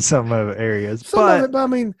see it in some of the areas, but I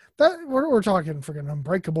mean, that we're talking freaking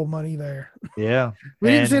Unbreakable money there. Yeah, we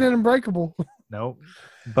didn't see it in Unbreakable. Nope.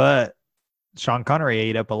 But Sean Connery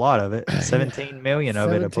ate up a lot of it. 17 million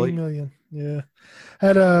of it, I believe. 17 million. Yeah.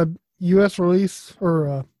 Had a U.S. release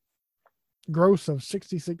or gross of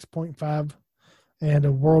 66.5 and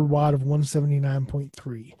a worldwide of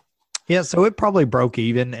 179.3. Yeah, so it probably broke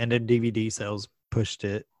even, and then DVD sales pushed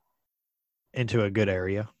it into a good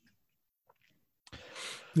area.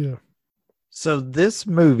 Yeah. So this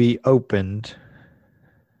movie opened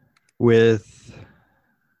with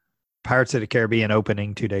Pirates of the Caribbean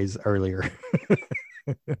opening 2 days earlier.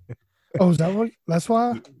 Oh, is that what? That's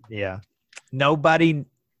why? Yeah. Nobody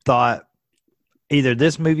thought either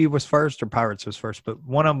this movie was first or Pirates was first, but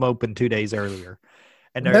one of them opened 2 days earlier.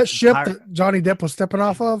 And that ship that Johnny Depp was stepping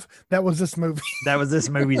off of, that was this movie. That was this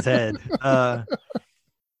movie's head.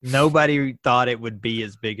 Nobody thought it would be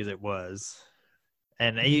as big as it was.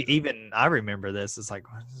 And even I remember this. It's like,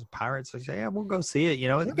 this is Pirates. I say, yeah, we'll go see it. You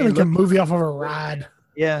know, it's like a movie off of a ride.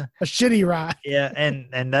 Yeah. A shitty ride. Yeah.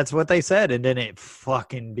 And that's what they said. And then it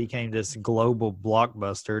fucking became this global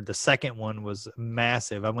blockbuster. The second one was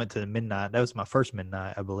massive. I went to the midnight. That was my first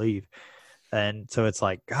midnight, I believe. And so it's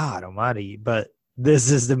like, God almighty. But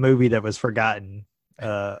this is the movie that was forgotten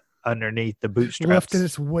underneath the bootstraps. Left in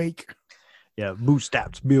its wake. Yeah,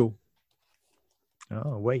 bootstraps, Bill.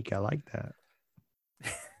 Oh, wake. I like that.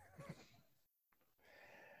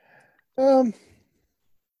 I don't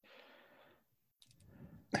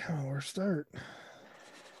know where to start.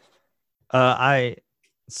 I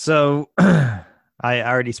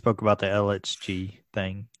already spoke about the LHG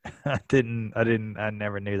thing. I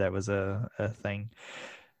never knew that was a thing.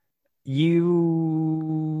 You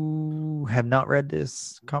have not read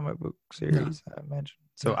this comic book series, no. I imagine.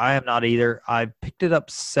 So I have not either. I picked it up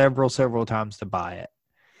several times to buy it,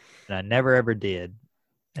 and I never ever did.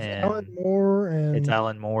 And Alan Moore and it's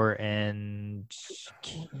Alan Moore and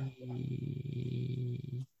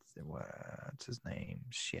what's his name?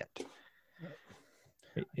 Shit.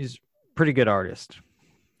 He's a pretty good artist.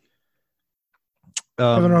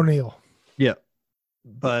 Evan O'Neill. Yeah.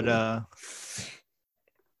 But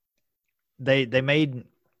they made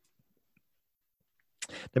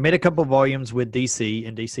a couple volumes with DC,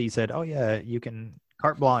 and DC said, "Oh yeah, you can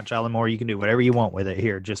carte blanche, Alan Moore. You can do whatever you want with it.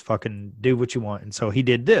 Here, just fucking do what you want." And so he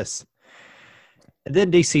did this. And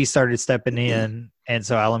then DC started stepping in, and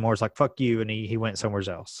so Alan Moore's like, "Fuck you," and he went somewhere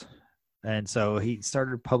else. And so he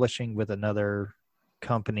started publishing with another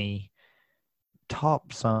company,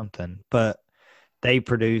 Top something, but they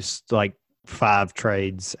produced like 5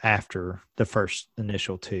 trades after the first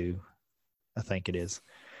initial 2. I think it is.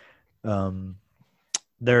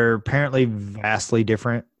 They're apparently vastly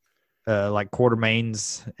different. Like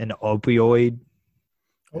Quartermain's an opioid.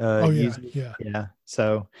 Yeah.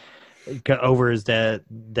 So over his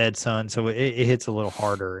dead son, so it hits a little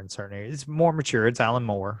harder in certain areas. It's more mature. It's Alan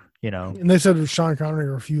Moore, And they said Sean Connery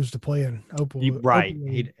refused to play in opioid. Right.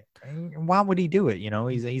 Why would he do it?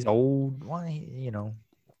 He's old. Why? He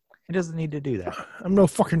doesn't need to do that. I'm no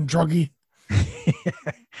fucking druggie.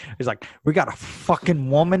 He's like, we got a fucking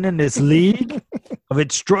woman in this league of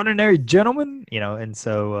extraordinary gentlemen, and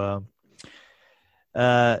so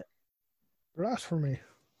that's for me.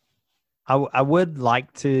 I would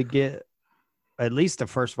like to get at least the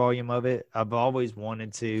first volume of it. I've always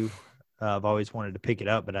wanted to pick it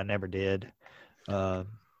up, but I never did.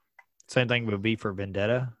 Same thing would be for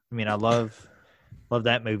Vendetta. I mean, I love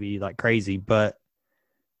that movie like crazy, but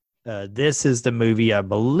this is the movie I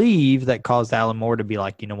believe that caused Alan Moore to be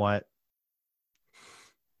like, you know what?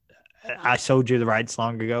 I sold you the rights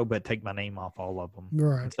long ago, but take my name off all of them.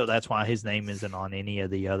 Right. And so that's why his name isn't on any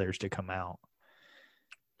of the others to come out.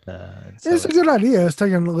 It's a good idea. It's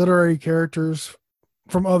taking literary characters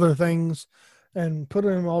from other things and putting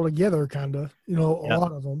them all together, kind of. A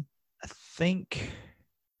lot of them. I think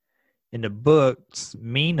in the books,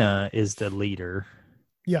 Mina is the leader.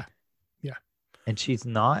 Yeah. And she's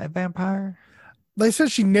not a vampire? They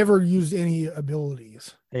said she never used any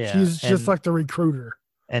abilities. Yeah. She's just like the recruiter.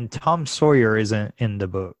 And Tom Sawyer isn't in the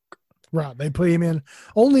book. Right. They put him in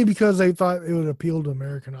only because they thought it would appeal to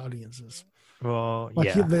American audiences. Well,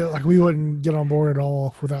 we wouldn't get on board at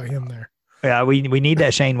all without him there. Yeah, we need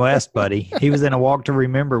that Shane West, buddy. He was in A Walk to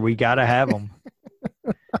Remember. We got to have him.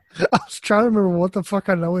 I was trying to remember what the fuck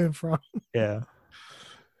I know him from. Yeah.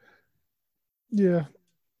 Yeah.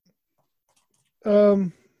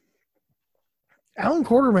 Alan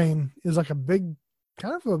Quartermain is like a big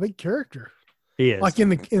character. He is. Like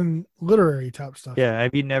in literary type stuff. Yeah.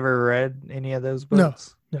 Have you never read any of those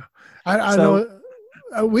books? No. I know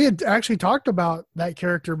we had actually talked about that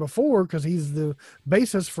character before because he's the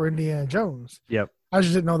basis for Indiana Jones. Yep. I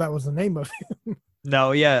just didn't know that was the name of him.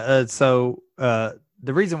 No, yeah. So the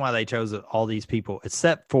reason why they chose all these people,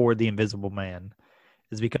 except for the Invisible Man,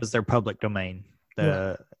 is because they're public domain.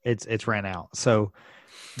 It's ran out. So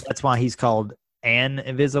that's why he's called an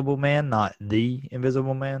Invisible Man, not the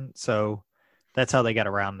Invisible Man. So that's how they got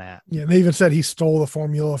around that. Yeah, they even said he stole the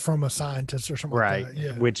formula from a scientist or something right, like that.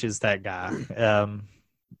 Yeah. Which is that guy.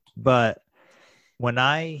 But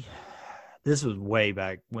this was way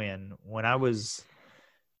back when I was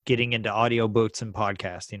getting into audiobooks and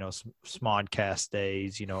podcasts, Smodcast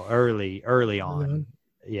days, early on.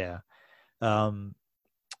 Mm-hmm. Yeah.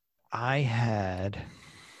 I had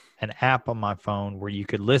an app on my phone where you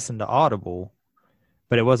could listen to Audible,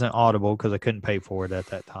 but it wasn't Audible because I couldn't pay for it at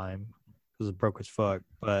that time. It was broke as fuck.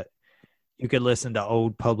 But you could listen to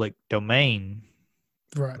old public domain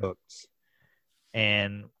books.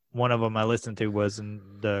 And one of them I listened to was in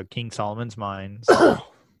the King Solomon's Mines.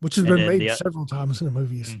 Which has been made several times in the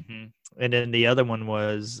movies. Mm-hmm. And then the other one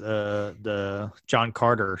was the John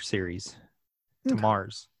Carter series, To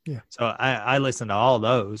Mars. Yeah. So I listened to all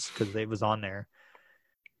those because it was on there.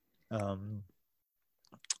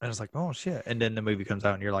 I was like, oh, shit. And then the movie comes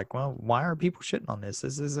out and you're like, well, why are people shitting on this?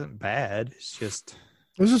 This isn't bad. It's just...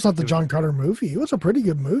 It was just like the John Carter movie. It was a pretty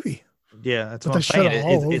good movie. Yeah, that's what I'm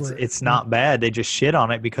saying. It's not bad. They just shit on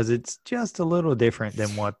it because it's just a little different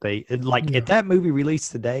than what they... If that movie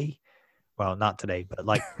released today, well, not today, but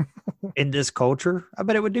like in this culture, I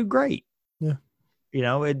bet it would do great. Yeah.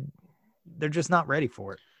 They're just not ready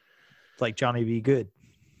for it. It's like Johnny B. Good.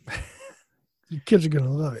 You kids are going to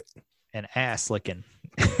love it. And ass licking.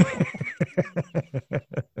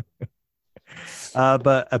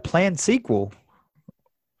 But a planned sequel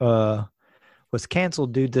was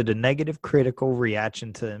canceled due to the negative critical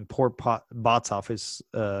reaction to poor box office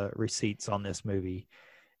receipts on this movie.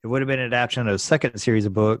 It would have been an adaptation of a second series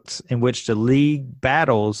of books in which the League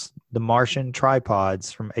battles the Martian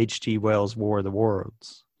tripods from H.G. Wells' War of the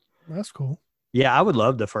Worlds. That's cool. Yeah, I would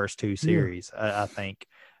love the first two series, I think.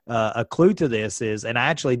 A clue to this is, and I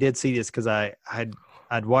actually did see this because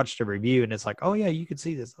I'd watched a review and it's like, oh yeah, you could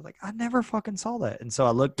see this. I was like, I never fucking saw that. And so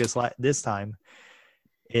I looked this time,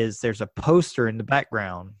 there's a poster in the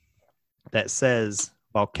background that says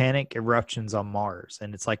volcanic eruptions on Mars.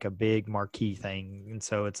 And it's like a big marquee thing. And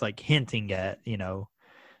so it's like hinting at,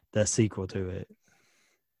 the sequel to it.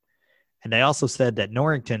 And they also said that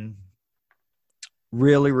Norrington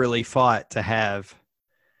really, really fought to have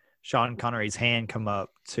Sean Connery's hand come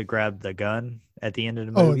up to grab the gun at the end of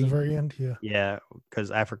the movie. Oh, at the very end, yeah. Yeah,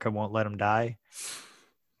 because Africa won't let him die.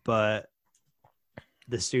 But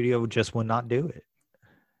the studio just would not do it.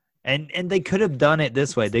 And they could have done it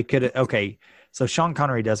this way. They could have. Okay, so Sean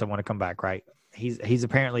Connery doesn't want to come back, right? He's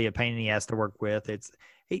apparently a pain in the ass to work with.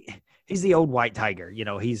 He's the old white tiger. You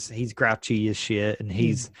know, he's grouchy as shit, and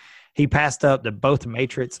he passed up to both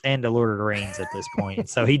Matrix and the Lord of the Rings at this point.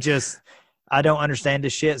 So I don't understand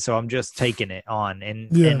this shit, so I'm just taking it on.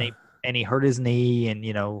 And he hurt his knee, and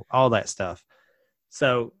you know, all that stuff.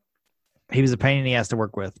 So he was a pain in the ass to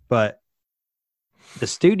work with, but the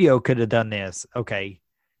studio could have done this. Okay,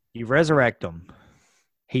 you resurrect him.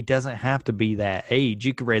 He doesn't have to be that age.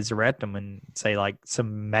 You could resurrect him and say like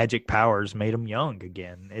some magic powers made him young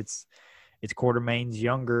again. It's Quartermain's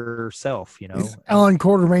younger self, you know. It's Alan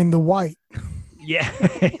Quartermain the White. Yeah,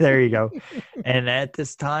 there you go. And at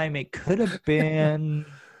this time, it could have been,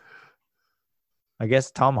 I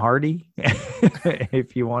guess, Tom Hardy,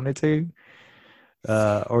 if you wanted to.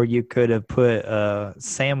 Or you could have put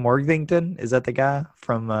Sam Worthington. Is that the guy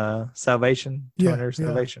from Salvation?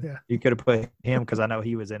 Salvation. Yeah. You could have put him because I know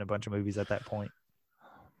he was in a bunch of movies at that point.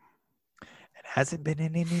 And hasn't been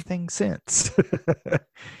in anything since.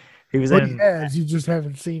 He was in. He has. You just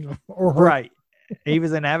haven't seen him. Right. He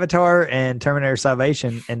was in Avatar and Terminator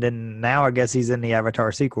Salvation, and then now I guess he's in the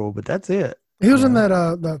Avatar sequel. But that's it. He was in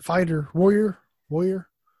that fighter Warrior.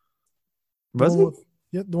 Was he?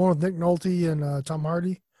 Yep, the one with Nick Nolte and Tom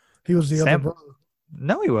Hardy. He was the other brother.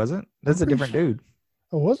 No, he wasn't. That's a different dude.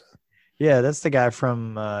 Oh, was it? Yeah, that's the guy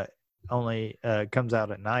from Only Comes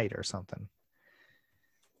Out at Night or something.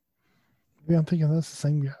 Yeah, I'm thinking that's the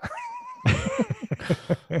same guy.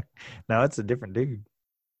 No, it's a different dude.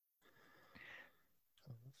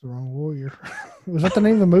 That's the wrong Warrior. Was that the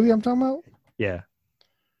name of the movie I'm talking about? Yeah.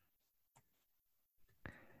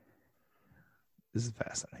 This is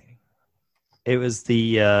fascinating. It was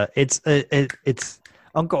it's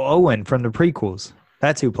Uncle Owen from the prequels.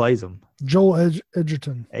 That's who plays him. Joel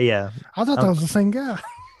Edgerton. Yeah. I thought that was the same guy.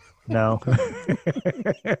 No. They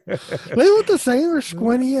look the same. They're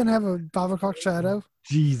squinty and have a 5 o'clock shadow.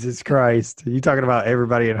 Jesus Christ. You're talking about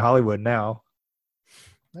everybody in Hollywood now.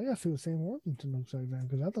 I gotta see what Sam Worthington looks like then,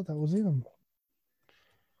 because I thought that was him.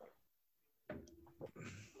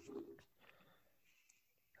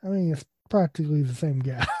 I mean, it's practically the same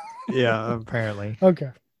guy. Yeah, apparently.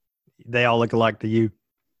 Okay. They all look alike to you.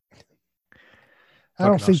 I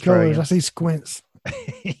don't see colors. I see squints.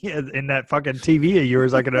 Yeah, in that fucking TV of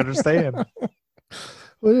yours, I can understand.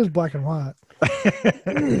 Well, it is black and white.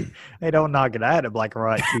 Hey, don't knock it. I had a black and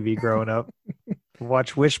white TV growing up.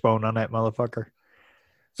 Watch Wishbone on that motherfucker.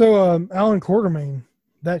 So, Alan Quartermain,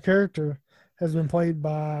 that character has been played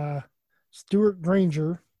by Stuart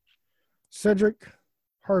Granger, Cedric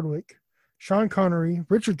Hardwicke, Sean Connery,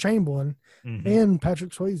 Richard Chamberlain, and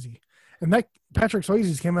Patrick Swayze. And that Patrick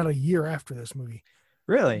Swayze's came out a year after this movie.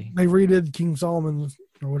 Really? They redid King Solomon's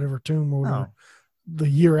or whatever tomb or whatever the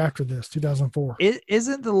year after this, 2004.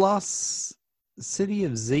 Isn't the Lost City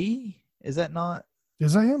of Z? Is that not?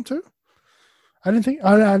 Is that him too? I didn't think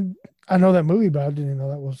I know that movie, but I didn't know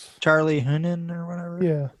that was Charlie Hunnam or whatever.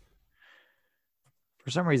 Yeah. For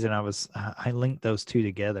some reason, I linked those two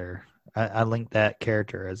together. I linked that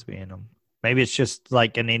character as being them. Maybe it's just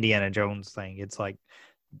like an Indiana Jones thing. It's like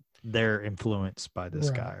they're influenced by this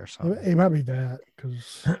guy or something. It might be that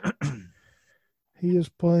because he is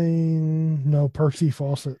playing Percy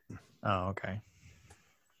Fawcett. Oh, okay.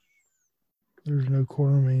 There's no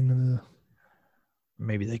Quartermain in the.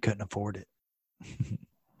 Maybe they couldn't afford it.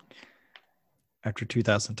 After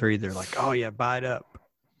 2003, they're like, "Oh yeah, buy it up."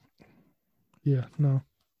 Yeah, no.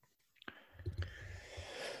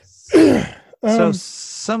 So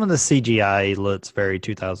some of the CGI looks very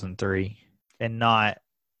 2003 and not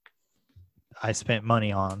I spent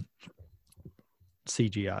money on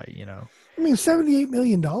CGI, you know. I mean, $78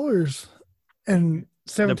 million and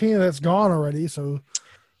 17 of that's gone already. So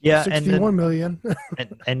yeah, 61 million.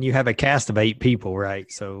 and you have a cast of 8 people,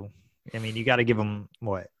 right? So, I mean, you got to give them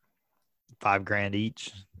what, $5,000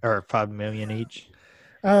 each or $5 million each.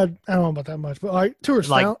 I don't know about that much, but like Stuart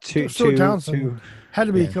Townsend had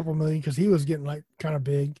to be a couple million because he was getting like kind of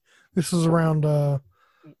big. This was around.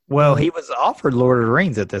 Well, he was offered Lord of the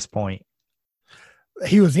Rings at this point.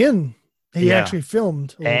 He was in. He actually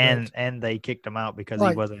filmed, and they kicked him out because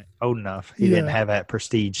he wasn't old enough. He didn't have that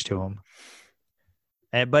prestige to him.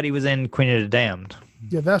 But he was in Queen of the Damned.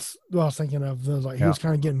 Yeah, that's what I was thinking of. He was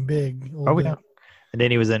kind of getting big. Yeah. And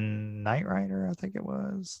then he was in Knight Rider, I think it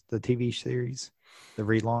was the TV series, the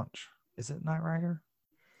relaunch. Is it Knight Rider?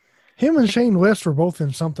 Him and Shane West were both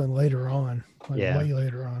in something later on, way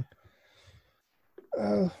later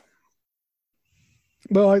on.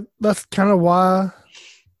 But that's kind of why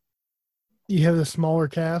you have the smaller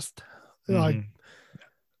cast. Like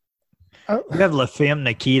You have La Femme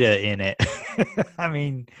Nikita in it. I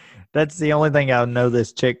mean, that's the only thing I know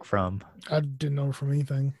this chick from. I didn't know her from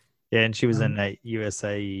anything. Yeah, and she was in that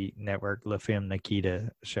USA Network La Femme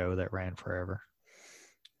Nikita show that ran forever.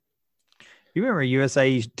 You remember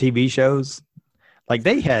USA TV shows? Like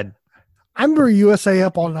they had. I remember USA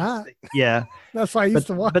Up All Night. Yeah. That's why I used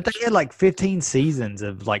to watch. But they had like 15 seasons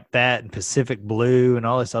of like that and Pacific Blue and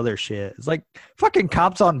all this other shit. It's like fucking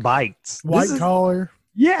Cops on Bikes. White Collar.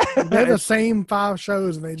 Yeah. They're the same 5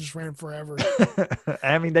 shows and they just ran forever.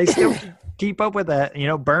 I mean, they still keep up with that. You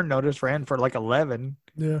know, Burn Notice ran for like 11.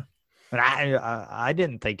 Yeah. But I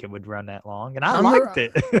didn't think it would run that long, and I liked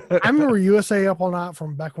it. I remember USA Up All Night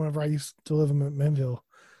from back whenever I used to live in McMinnville.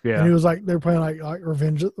 Yeah. And it was like they were playing like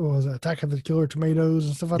Revenge, what was it, Attack of the Killer Tomatoes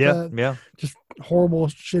and stuff like that. Yeah. Just horrible,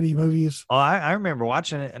 shitty movies. Oh, I remember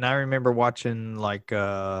watching it, and I remember watching like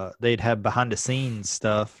they'd have behind the scenes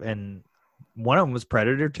stuff, and one of them was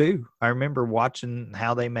Predator 2. I remember watching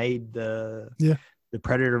how they made the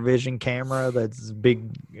Predator Vision camera. That's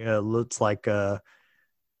big, looks like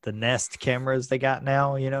the Nest cameras they got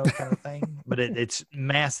now, you know, kind of thing. But it's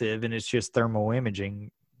massive, and it's just thermal imaging.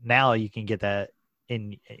 Now you can get that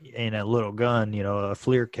in a little gun, you know, a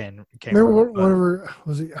FLIR camera. Remember whatever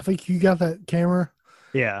was it? I think you got that camera.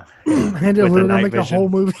 Yeah. And it would make the whole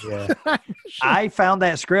movie. Yeah. I found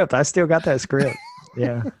that script. I still got that script.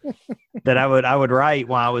 Yeah. That I would write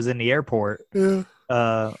while I was in the airport. Yeah.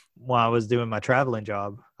 While I was doing my traveling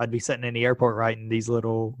job. I'd be sitting in the airport writing these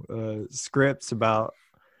little scripts about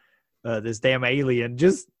this damn alien.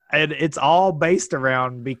 And it's all based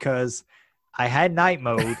around because I had night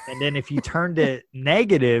mode, and then if you turned it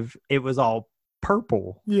negative, it was all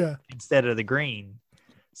purple instead of the green.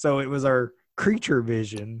 So it was our creature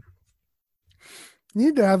vision. We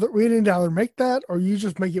need to either make that, or you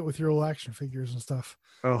just make it with your little action figures and stuff.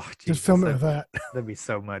 Oh, Jesus, just film it with that. That'd be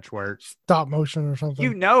so much work. Stop motion or something.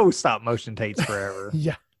 You know, stop motion takes forever.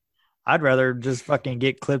 Yeah. I'd rather just fucking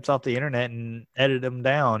get clips off the internet and edit them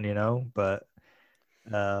down, you know, but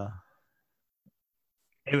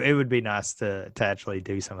it would be nice to actually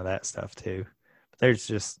do some of that stuff too. But there's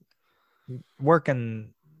just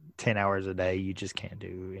working 10 hours a day. You just can't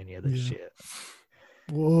do any of this shit.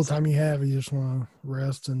 Well, the time you have, you just want to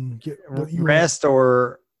rest and get rest,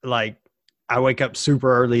 or like I wake up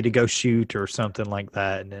super early to go shoot or something like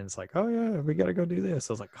that. And then it's like, oh yeah, we got to go do this.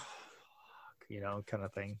 I was like, oh, fuck, you know, kind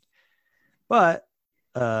of thing. But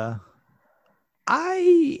I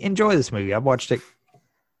enjoy this movie. I've watched it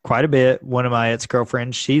quite a bit. One of my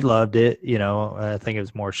ex-girlfriends, she loved it. You know, I think it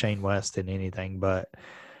was more Shane West than anything. But,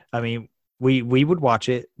 I mean, we would watch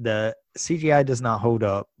it. The CGI does not hold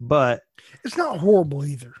up, but it's not horrible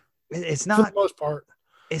either. It's not, for the most part.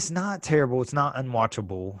 It's not terrible. It's not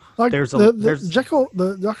unwatchable. Like there's Jekyll,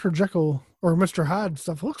 the Dr. Jekyll or Mr. Hyde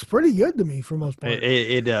stuff looks pretty good to me for the most part.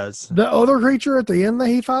 It does. The other creature at the end that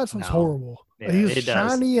he fights looks horrible. Yeah, he's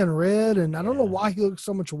shiny and red, and I don't know why he looks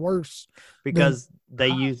so much worse. Because they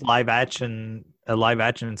used a live action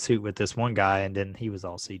suit with this one guy, and then he was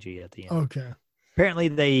all CG at the end. Okay. Apparently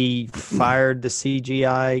they fired the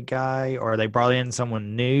CGI guy, or they brought in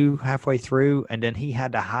someone new halfway through, and then he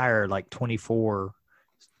had to hire like 24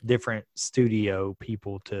 different studio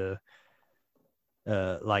people to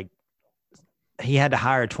he had to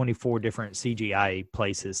hire 24 different CGI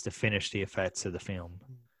places to finish the effects of the film,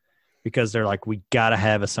 because they're like, we got to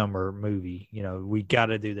have a summer movie, you know, we got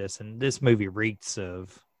to do this. And this movie reeks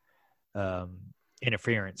of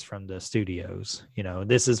interference from the studios. You know,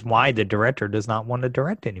 this is why the director does not want to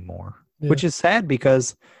direct anymore, which is sad,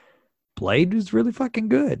 because Blade was really fucking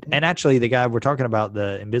good. And actually the guy we're talking about,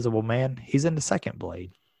 the Invisible Man, he's in the second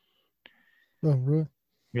Blade. Oh, really?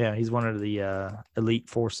 Yeah, he's one of the elite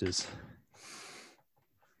forces.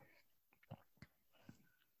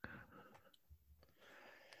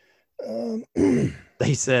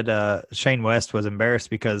 They said Shane West was embarrassed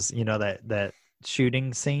because, you know, that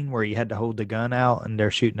shooting scene where he had to hold the gun out and they're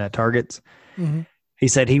shooting at targets. Mm-hmm. He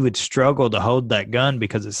said he would struggle to hold that gun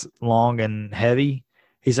because it's long and heavy.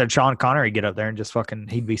 He said Sean Connery get up there and just fucking,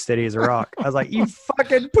 he'd be steady as a rock. I was like, you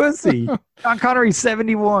fucking pussy. Sean Connery's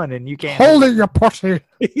 71 and you can't hold it, you pussy.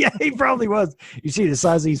 Yeah, he probably was. You see the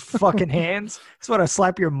size of these fucking hands? That's what I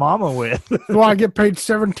slap your mama with. That's why I get paid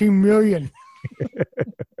 $17 million.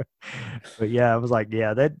 But yeah, I was like,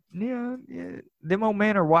 them old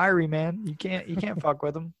men are wiry, man. You can't fuck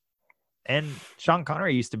with them. And Sean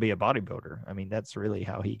Connery used to be a bodybuilder. I mean, that's really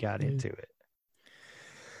how he got into it.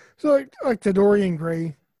 So like the Dorian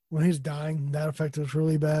Gray, when he's dying, that effect is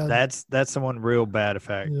really bad. That's the one real bad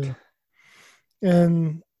effect. Yeah.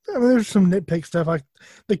 And I mean, there's some nitpick stuff, like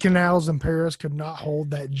the canals in Paris could not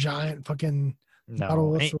hold that giant fucking Battle No,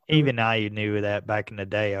 whatsoever. even I knew that back in the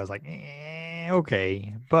day. I was like,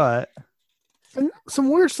 okay, but And some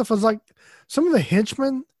weird stuff is like some of the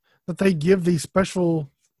henchmen that they give these special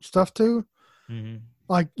stuff to, mhm.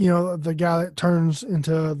 like, you know, the guy that turns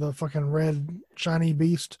into the fucking red shiny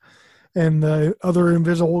beast and the other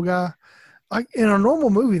invisible guy. Like in a normal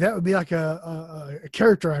movie, that would be like a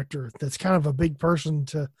character actor that's kind of a big person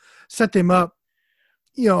to set them up,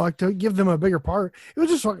 you know, like to give them a bigger part. It was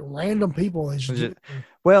just like random people. They just,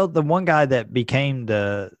 well, the one guy that became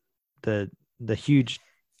the huge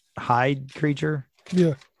hide creature,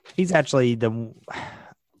 yeah. he's actually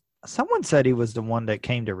someone said he was the one that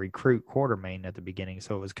came to recruit Quartermain at the beginning,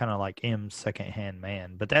 so it was kind of like M's second-hand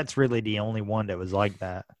man. But that's really the only one that was like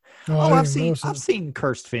that. I I've didn't seen notice it.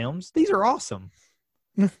 cursed films. These are awesome.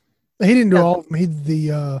 He didn't do Yeah. all of them. He did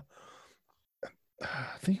the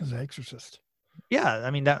I think it was The Exorcist. Yeah,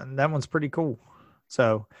 I mean that one's pretty cool.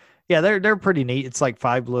 So yeah, they're pretty neat. It's like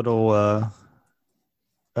 5 little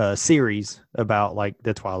series about like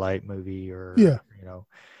the Twilight movie or Yeah. you know.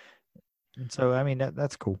 And so I mean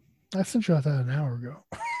that's cool. I sent you out that an hour ago.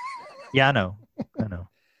 Yeah, I know.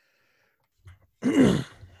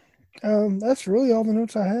 That's really all the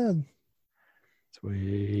notes I had.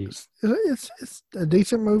 Sweet. It's a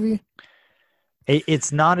decent movie.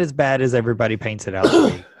 It's not as bad as everybody paints it out to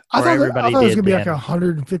be. I or thought, everybody it was did gonna be like then.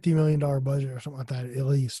 $150 million budget or something like that, at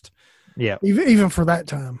least. Yeah. Even for that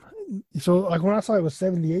time. So like when I saw it was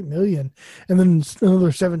 78 million and then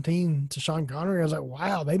another 17 to Sean Connery, I was like,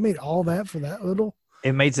 wow, they made all that for that little.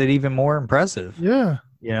 It makes it even more impressive. Yeah.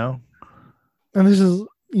 You know? And this is,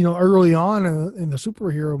 you know, early on in the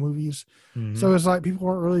superhero movies. Mhm. So it's like people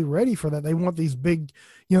aren't really ready for that. They want these big,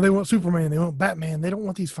 you know, they want Superman, they want Batman. They don't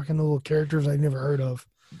want these fucking little characters they've never heard of.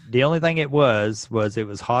 The only thing it was it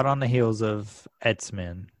was hot on the heels of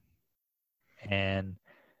X-Men. And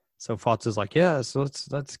so Fox is like, yeah, so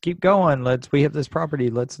let's keep going. We have this property.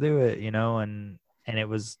 Let's do it, you know, and it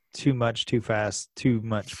was too much, too fast, too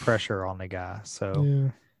much pressure on the guy. So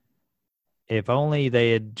Yeah. if only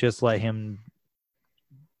they had just let him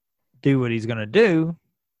do what he's going to do,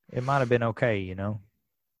 it might have been okay, you know?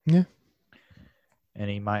 Yeah. And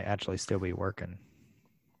he might actually still be working.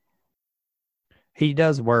 He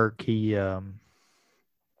does work. He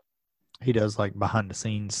does like behind the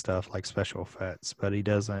scenes stuff like special effects, but he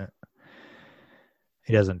doesn't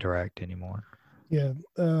direct anymore. Yeah.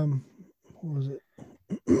 What was it?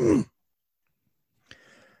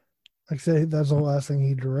 Like I said, that's the last thing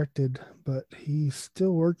he directed, but he's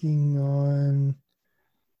still working on.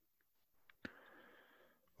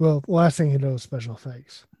 Well, the last thing he did was special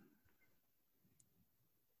effects.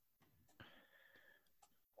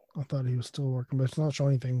 I thought he was still working, but it's not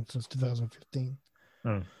showing anything since 2015.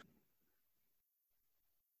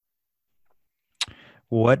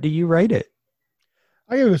 What do you rate it?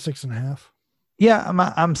 I give it a 6.5. Yeah,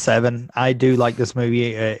 I'm 7. I do like this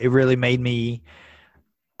movie. It really made me.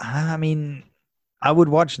 I mean, I would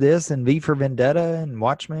watch this and V for Vendetta and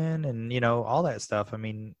Watchmen and, you know, all that stuff. I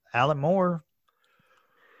mean, Alan Moore,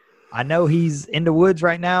 I know he's in the woods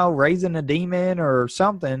right now raising a demon or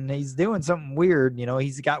something. He's doing something weird. You know,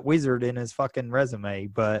 he's got wizard in his fucking resume,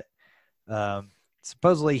 but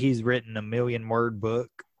supposedly he's written a 1,000,000-word book.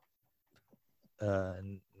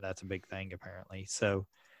 And that's a big thing, apparently. So,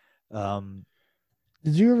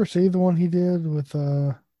 did you ever see the one he did with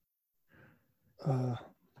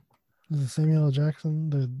was it Samuel L. Jackson?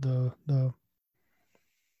 The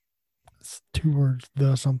it's 2 words,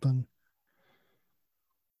 the something.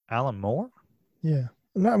 Alan Moore? Yeah.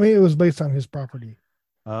 No, I mean, it was based on his property.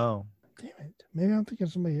 Oh, Damn it. Maybe I'm thinking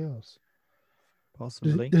of somebody else.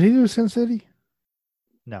 possibly. Did he do Sin City?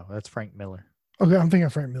 No, that's Frank Miller. Okay, I'm thinking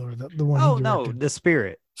of Frank Miller, the one Oh, he no, directed. The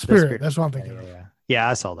Spirit. The Spirit. That's what I'm Yeah, thinking yeah, of. yeah. Yeah,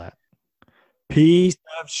 I saw that. Piece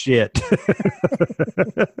of shit.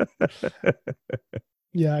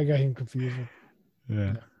 Yeah, I got him confused.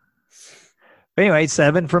 Yeah. But anyway,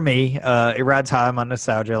 7 for me. It rides high on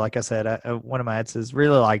nostalgia. Like I said, one of my exes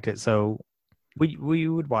really liked it, so we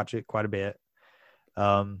would watch it quite a bit.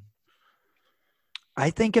 I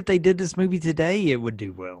think if they did this movie today, it would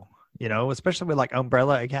do well. You know, especially with like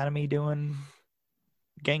Umbrella Academy doing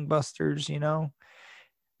gangbusters. You know,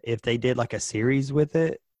 if they did like a series with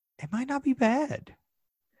it, it might not be bad.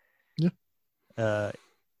 Yeah.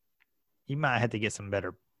 You might have to get some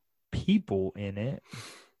better people in it,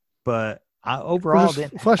 but overall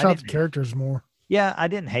didn't Flesh I out the didn't- characters more. Yeah, I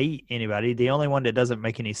didn't hate anybody. The only one that doesn't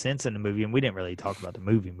make any sense in the movie, and we didn't really talk about the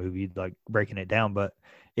movie, like breaking it down, but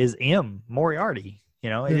is M. Moriarty. You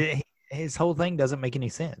know, Yeah. his whole thing doesn't make any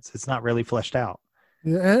sense. It's not really fleshed out.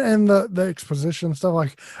 Yeah, and the exposition stuff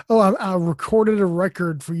like, oh, I recorded a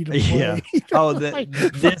record for you to play. Yeah. Oh,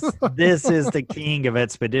 this is the king of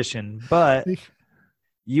Expedition, but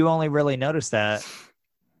you only really notice that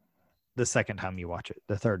the second time you watch it,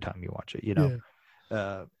 the third time you watch it, you know.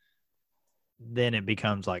 Yeah. Then it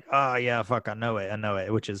becomes like, oh yeah, fuck, I know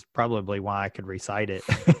it, which is probably why I could recite it.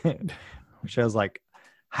 Which I was like,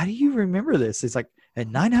 how do you remember this? It's like at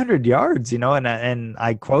 900 yards, you know, and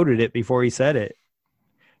I quoted it before he said it.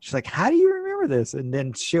 She's like, how do you remember this? And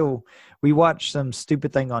then we watched some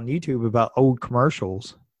stupid thing on YouTube about old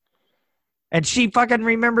commercials. And she fucking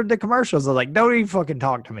remembered the commercials. I was like, don't even fucking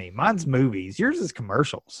talk to me. Mine's movies. Yours is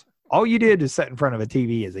commercials. All you did is sit in front of a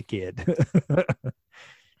TV as a kid.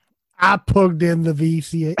 I plugged in the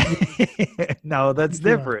VCA. No, that's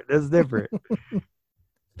different. That's different.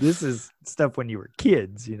 This is stuff when you were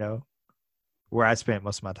kids, you know, where I spent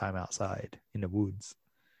most of my time outside in the woods.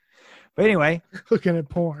 But anyway. Looking at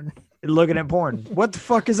porn. What the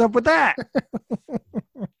fuck is up with that?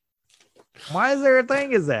 Why is there a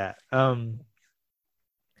thing as that? But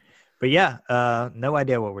yeah, no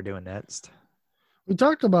idea what we're doing next. We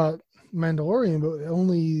talked about Mandalorian, but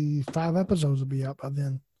only 5 episodes will be out by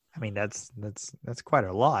then. I mean, that's quite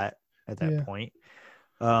a lot at that point.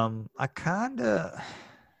 I kind of,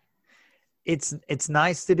 it's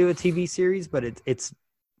nice to do a TV series, but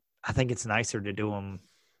I think it's nicer to do them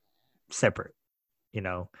separate. You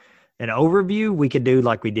know, an overview we could do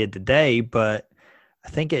like we did today, but I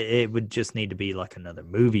think it would just need to be like another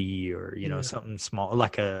movie or, you know, something small,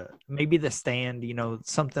 like maybe The Stand, you know,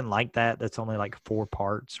 something like that. That's only like 4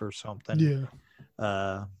 parts or something.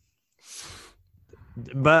 Yeah.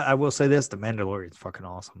 But I will say this, The Mandalorian is fucking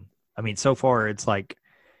awesome. I mean, so far it's like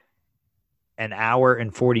an hour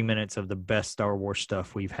and 40 minutes of the best Star Wars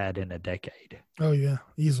stuff we've had in a decade. Oh yeah,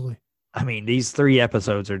 easily. I mean, these 3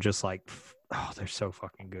 episodes are just like, oh, they're so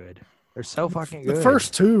fucking good. They're so fucking good. The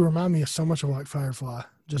first 2 remind me of so much of like Firefly.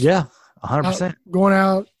 Just 100%. Going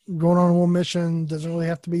on one mission, doesn't really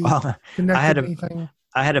have to be connected to anything.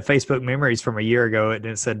 I had a Facebook memories from a year ago, and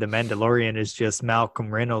it said The Mandalorian is just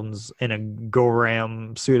Malcolm Reynolds in a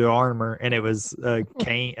Goram suit of armor, and it was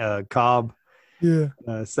Cobb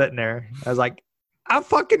sitting there. I was like, I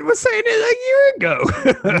fucking was saying it a year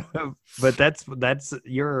ago. But that's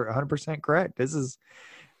you're 100% correct. This is,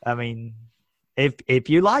 I mean, if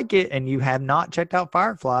you like it and you have not checked out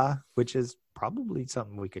Firefly, which is probably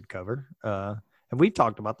something we could cover, and we've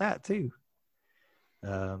talked about that too.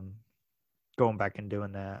 Going back and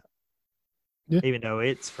doing that, even though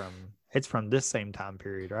it's from this same time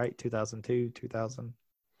period, right? 2002, 2000.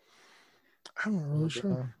 I'm not really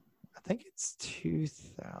sure. I think it's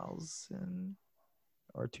 2000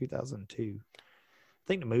 or 2002. I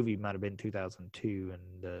think the movie might have been 2002,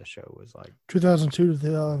 and the show was like 2002 to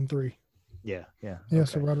 2003. Yeah. Yeah,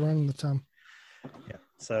 so right around the time. Yeah.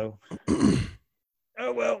 So,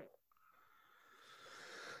 oh well,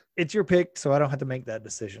 it's your pick, so I don't have to make that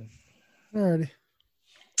decision. Alrighty.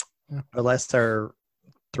 Yeah. Unless our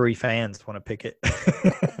 3 fans want to pick it.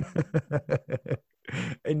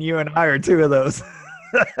 And you and I are 2 of those.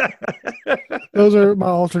 Those are my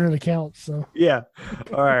alternate accounts. So yeah.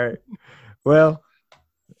 All right. Well,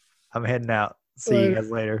 I'm heading out. See you guys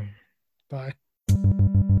later. Bye.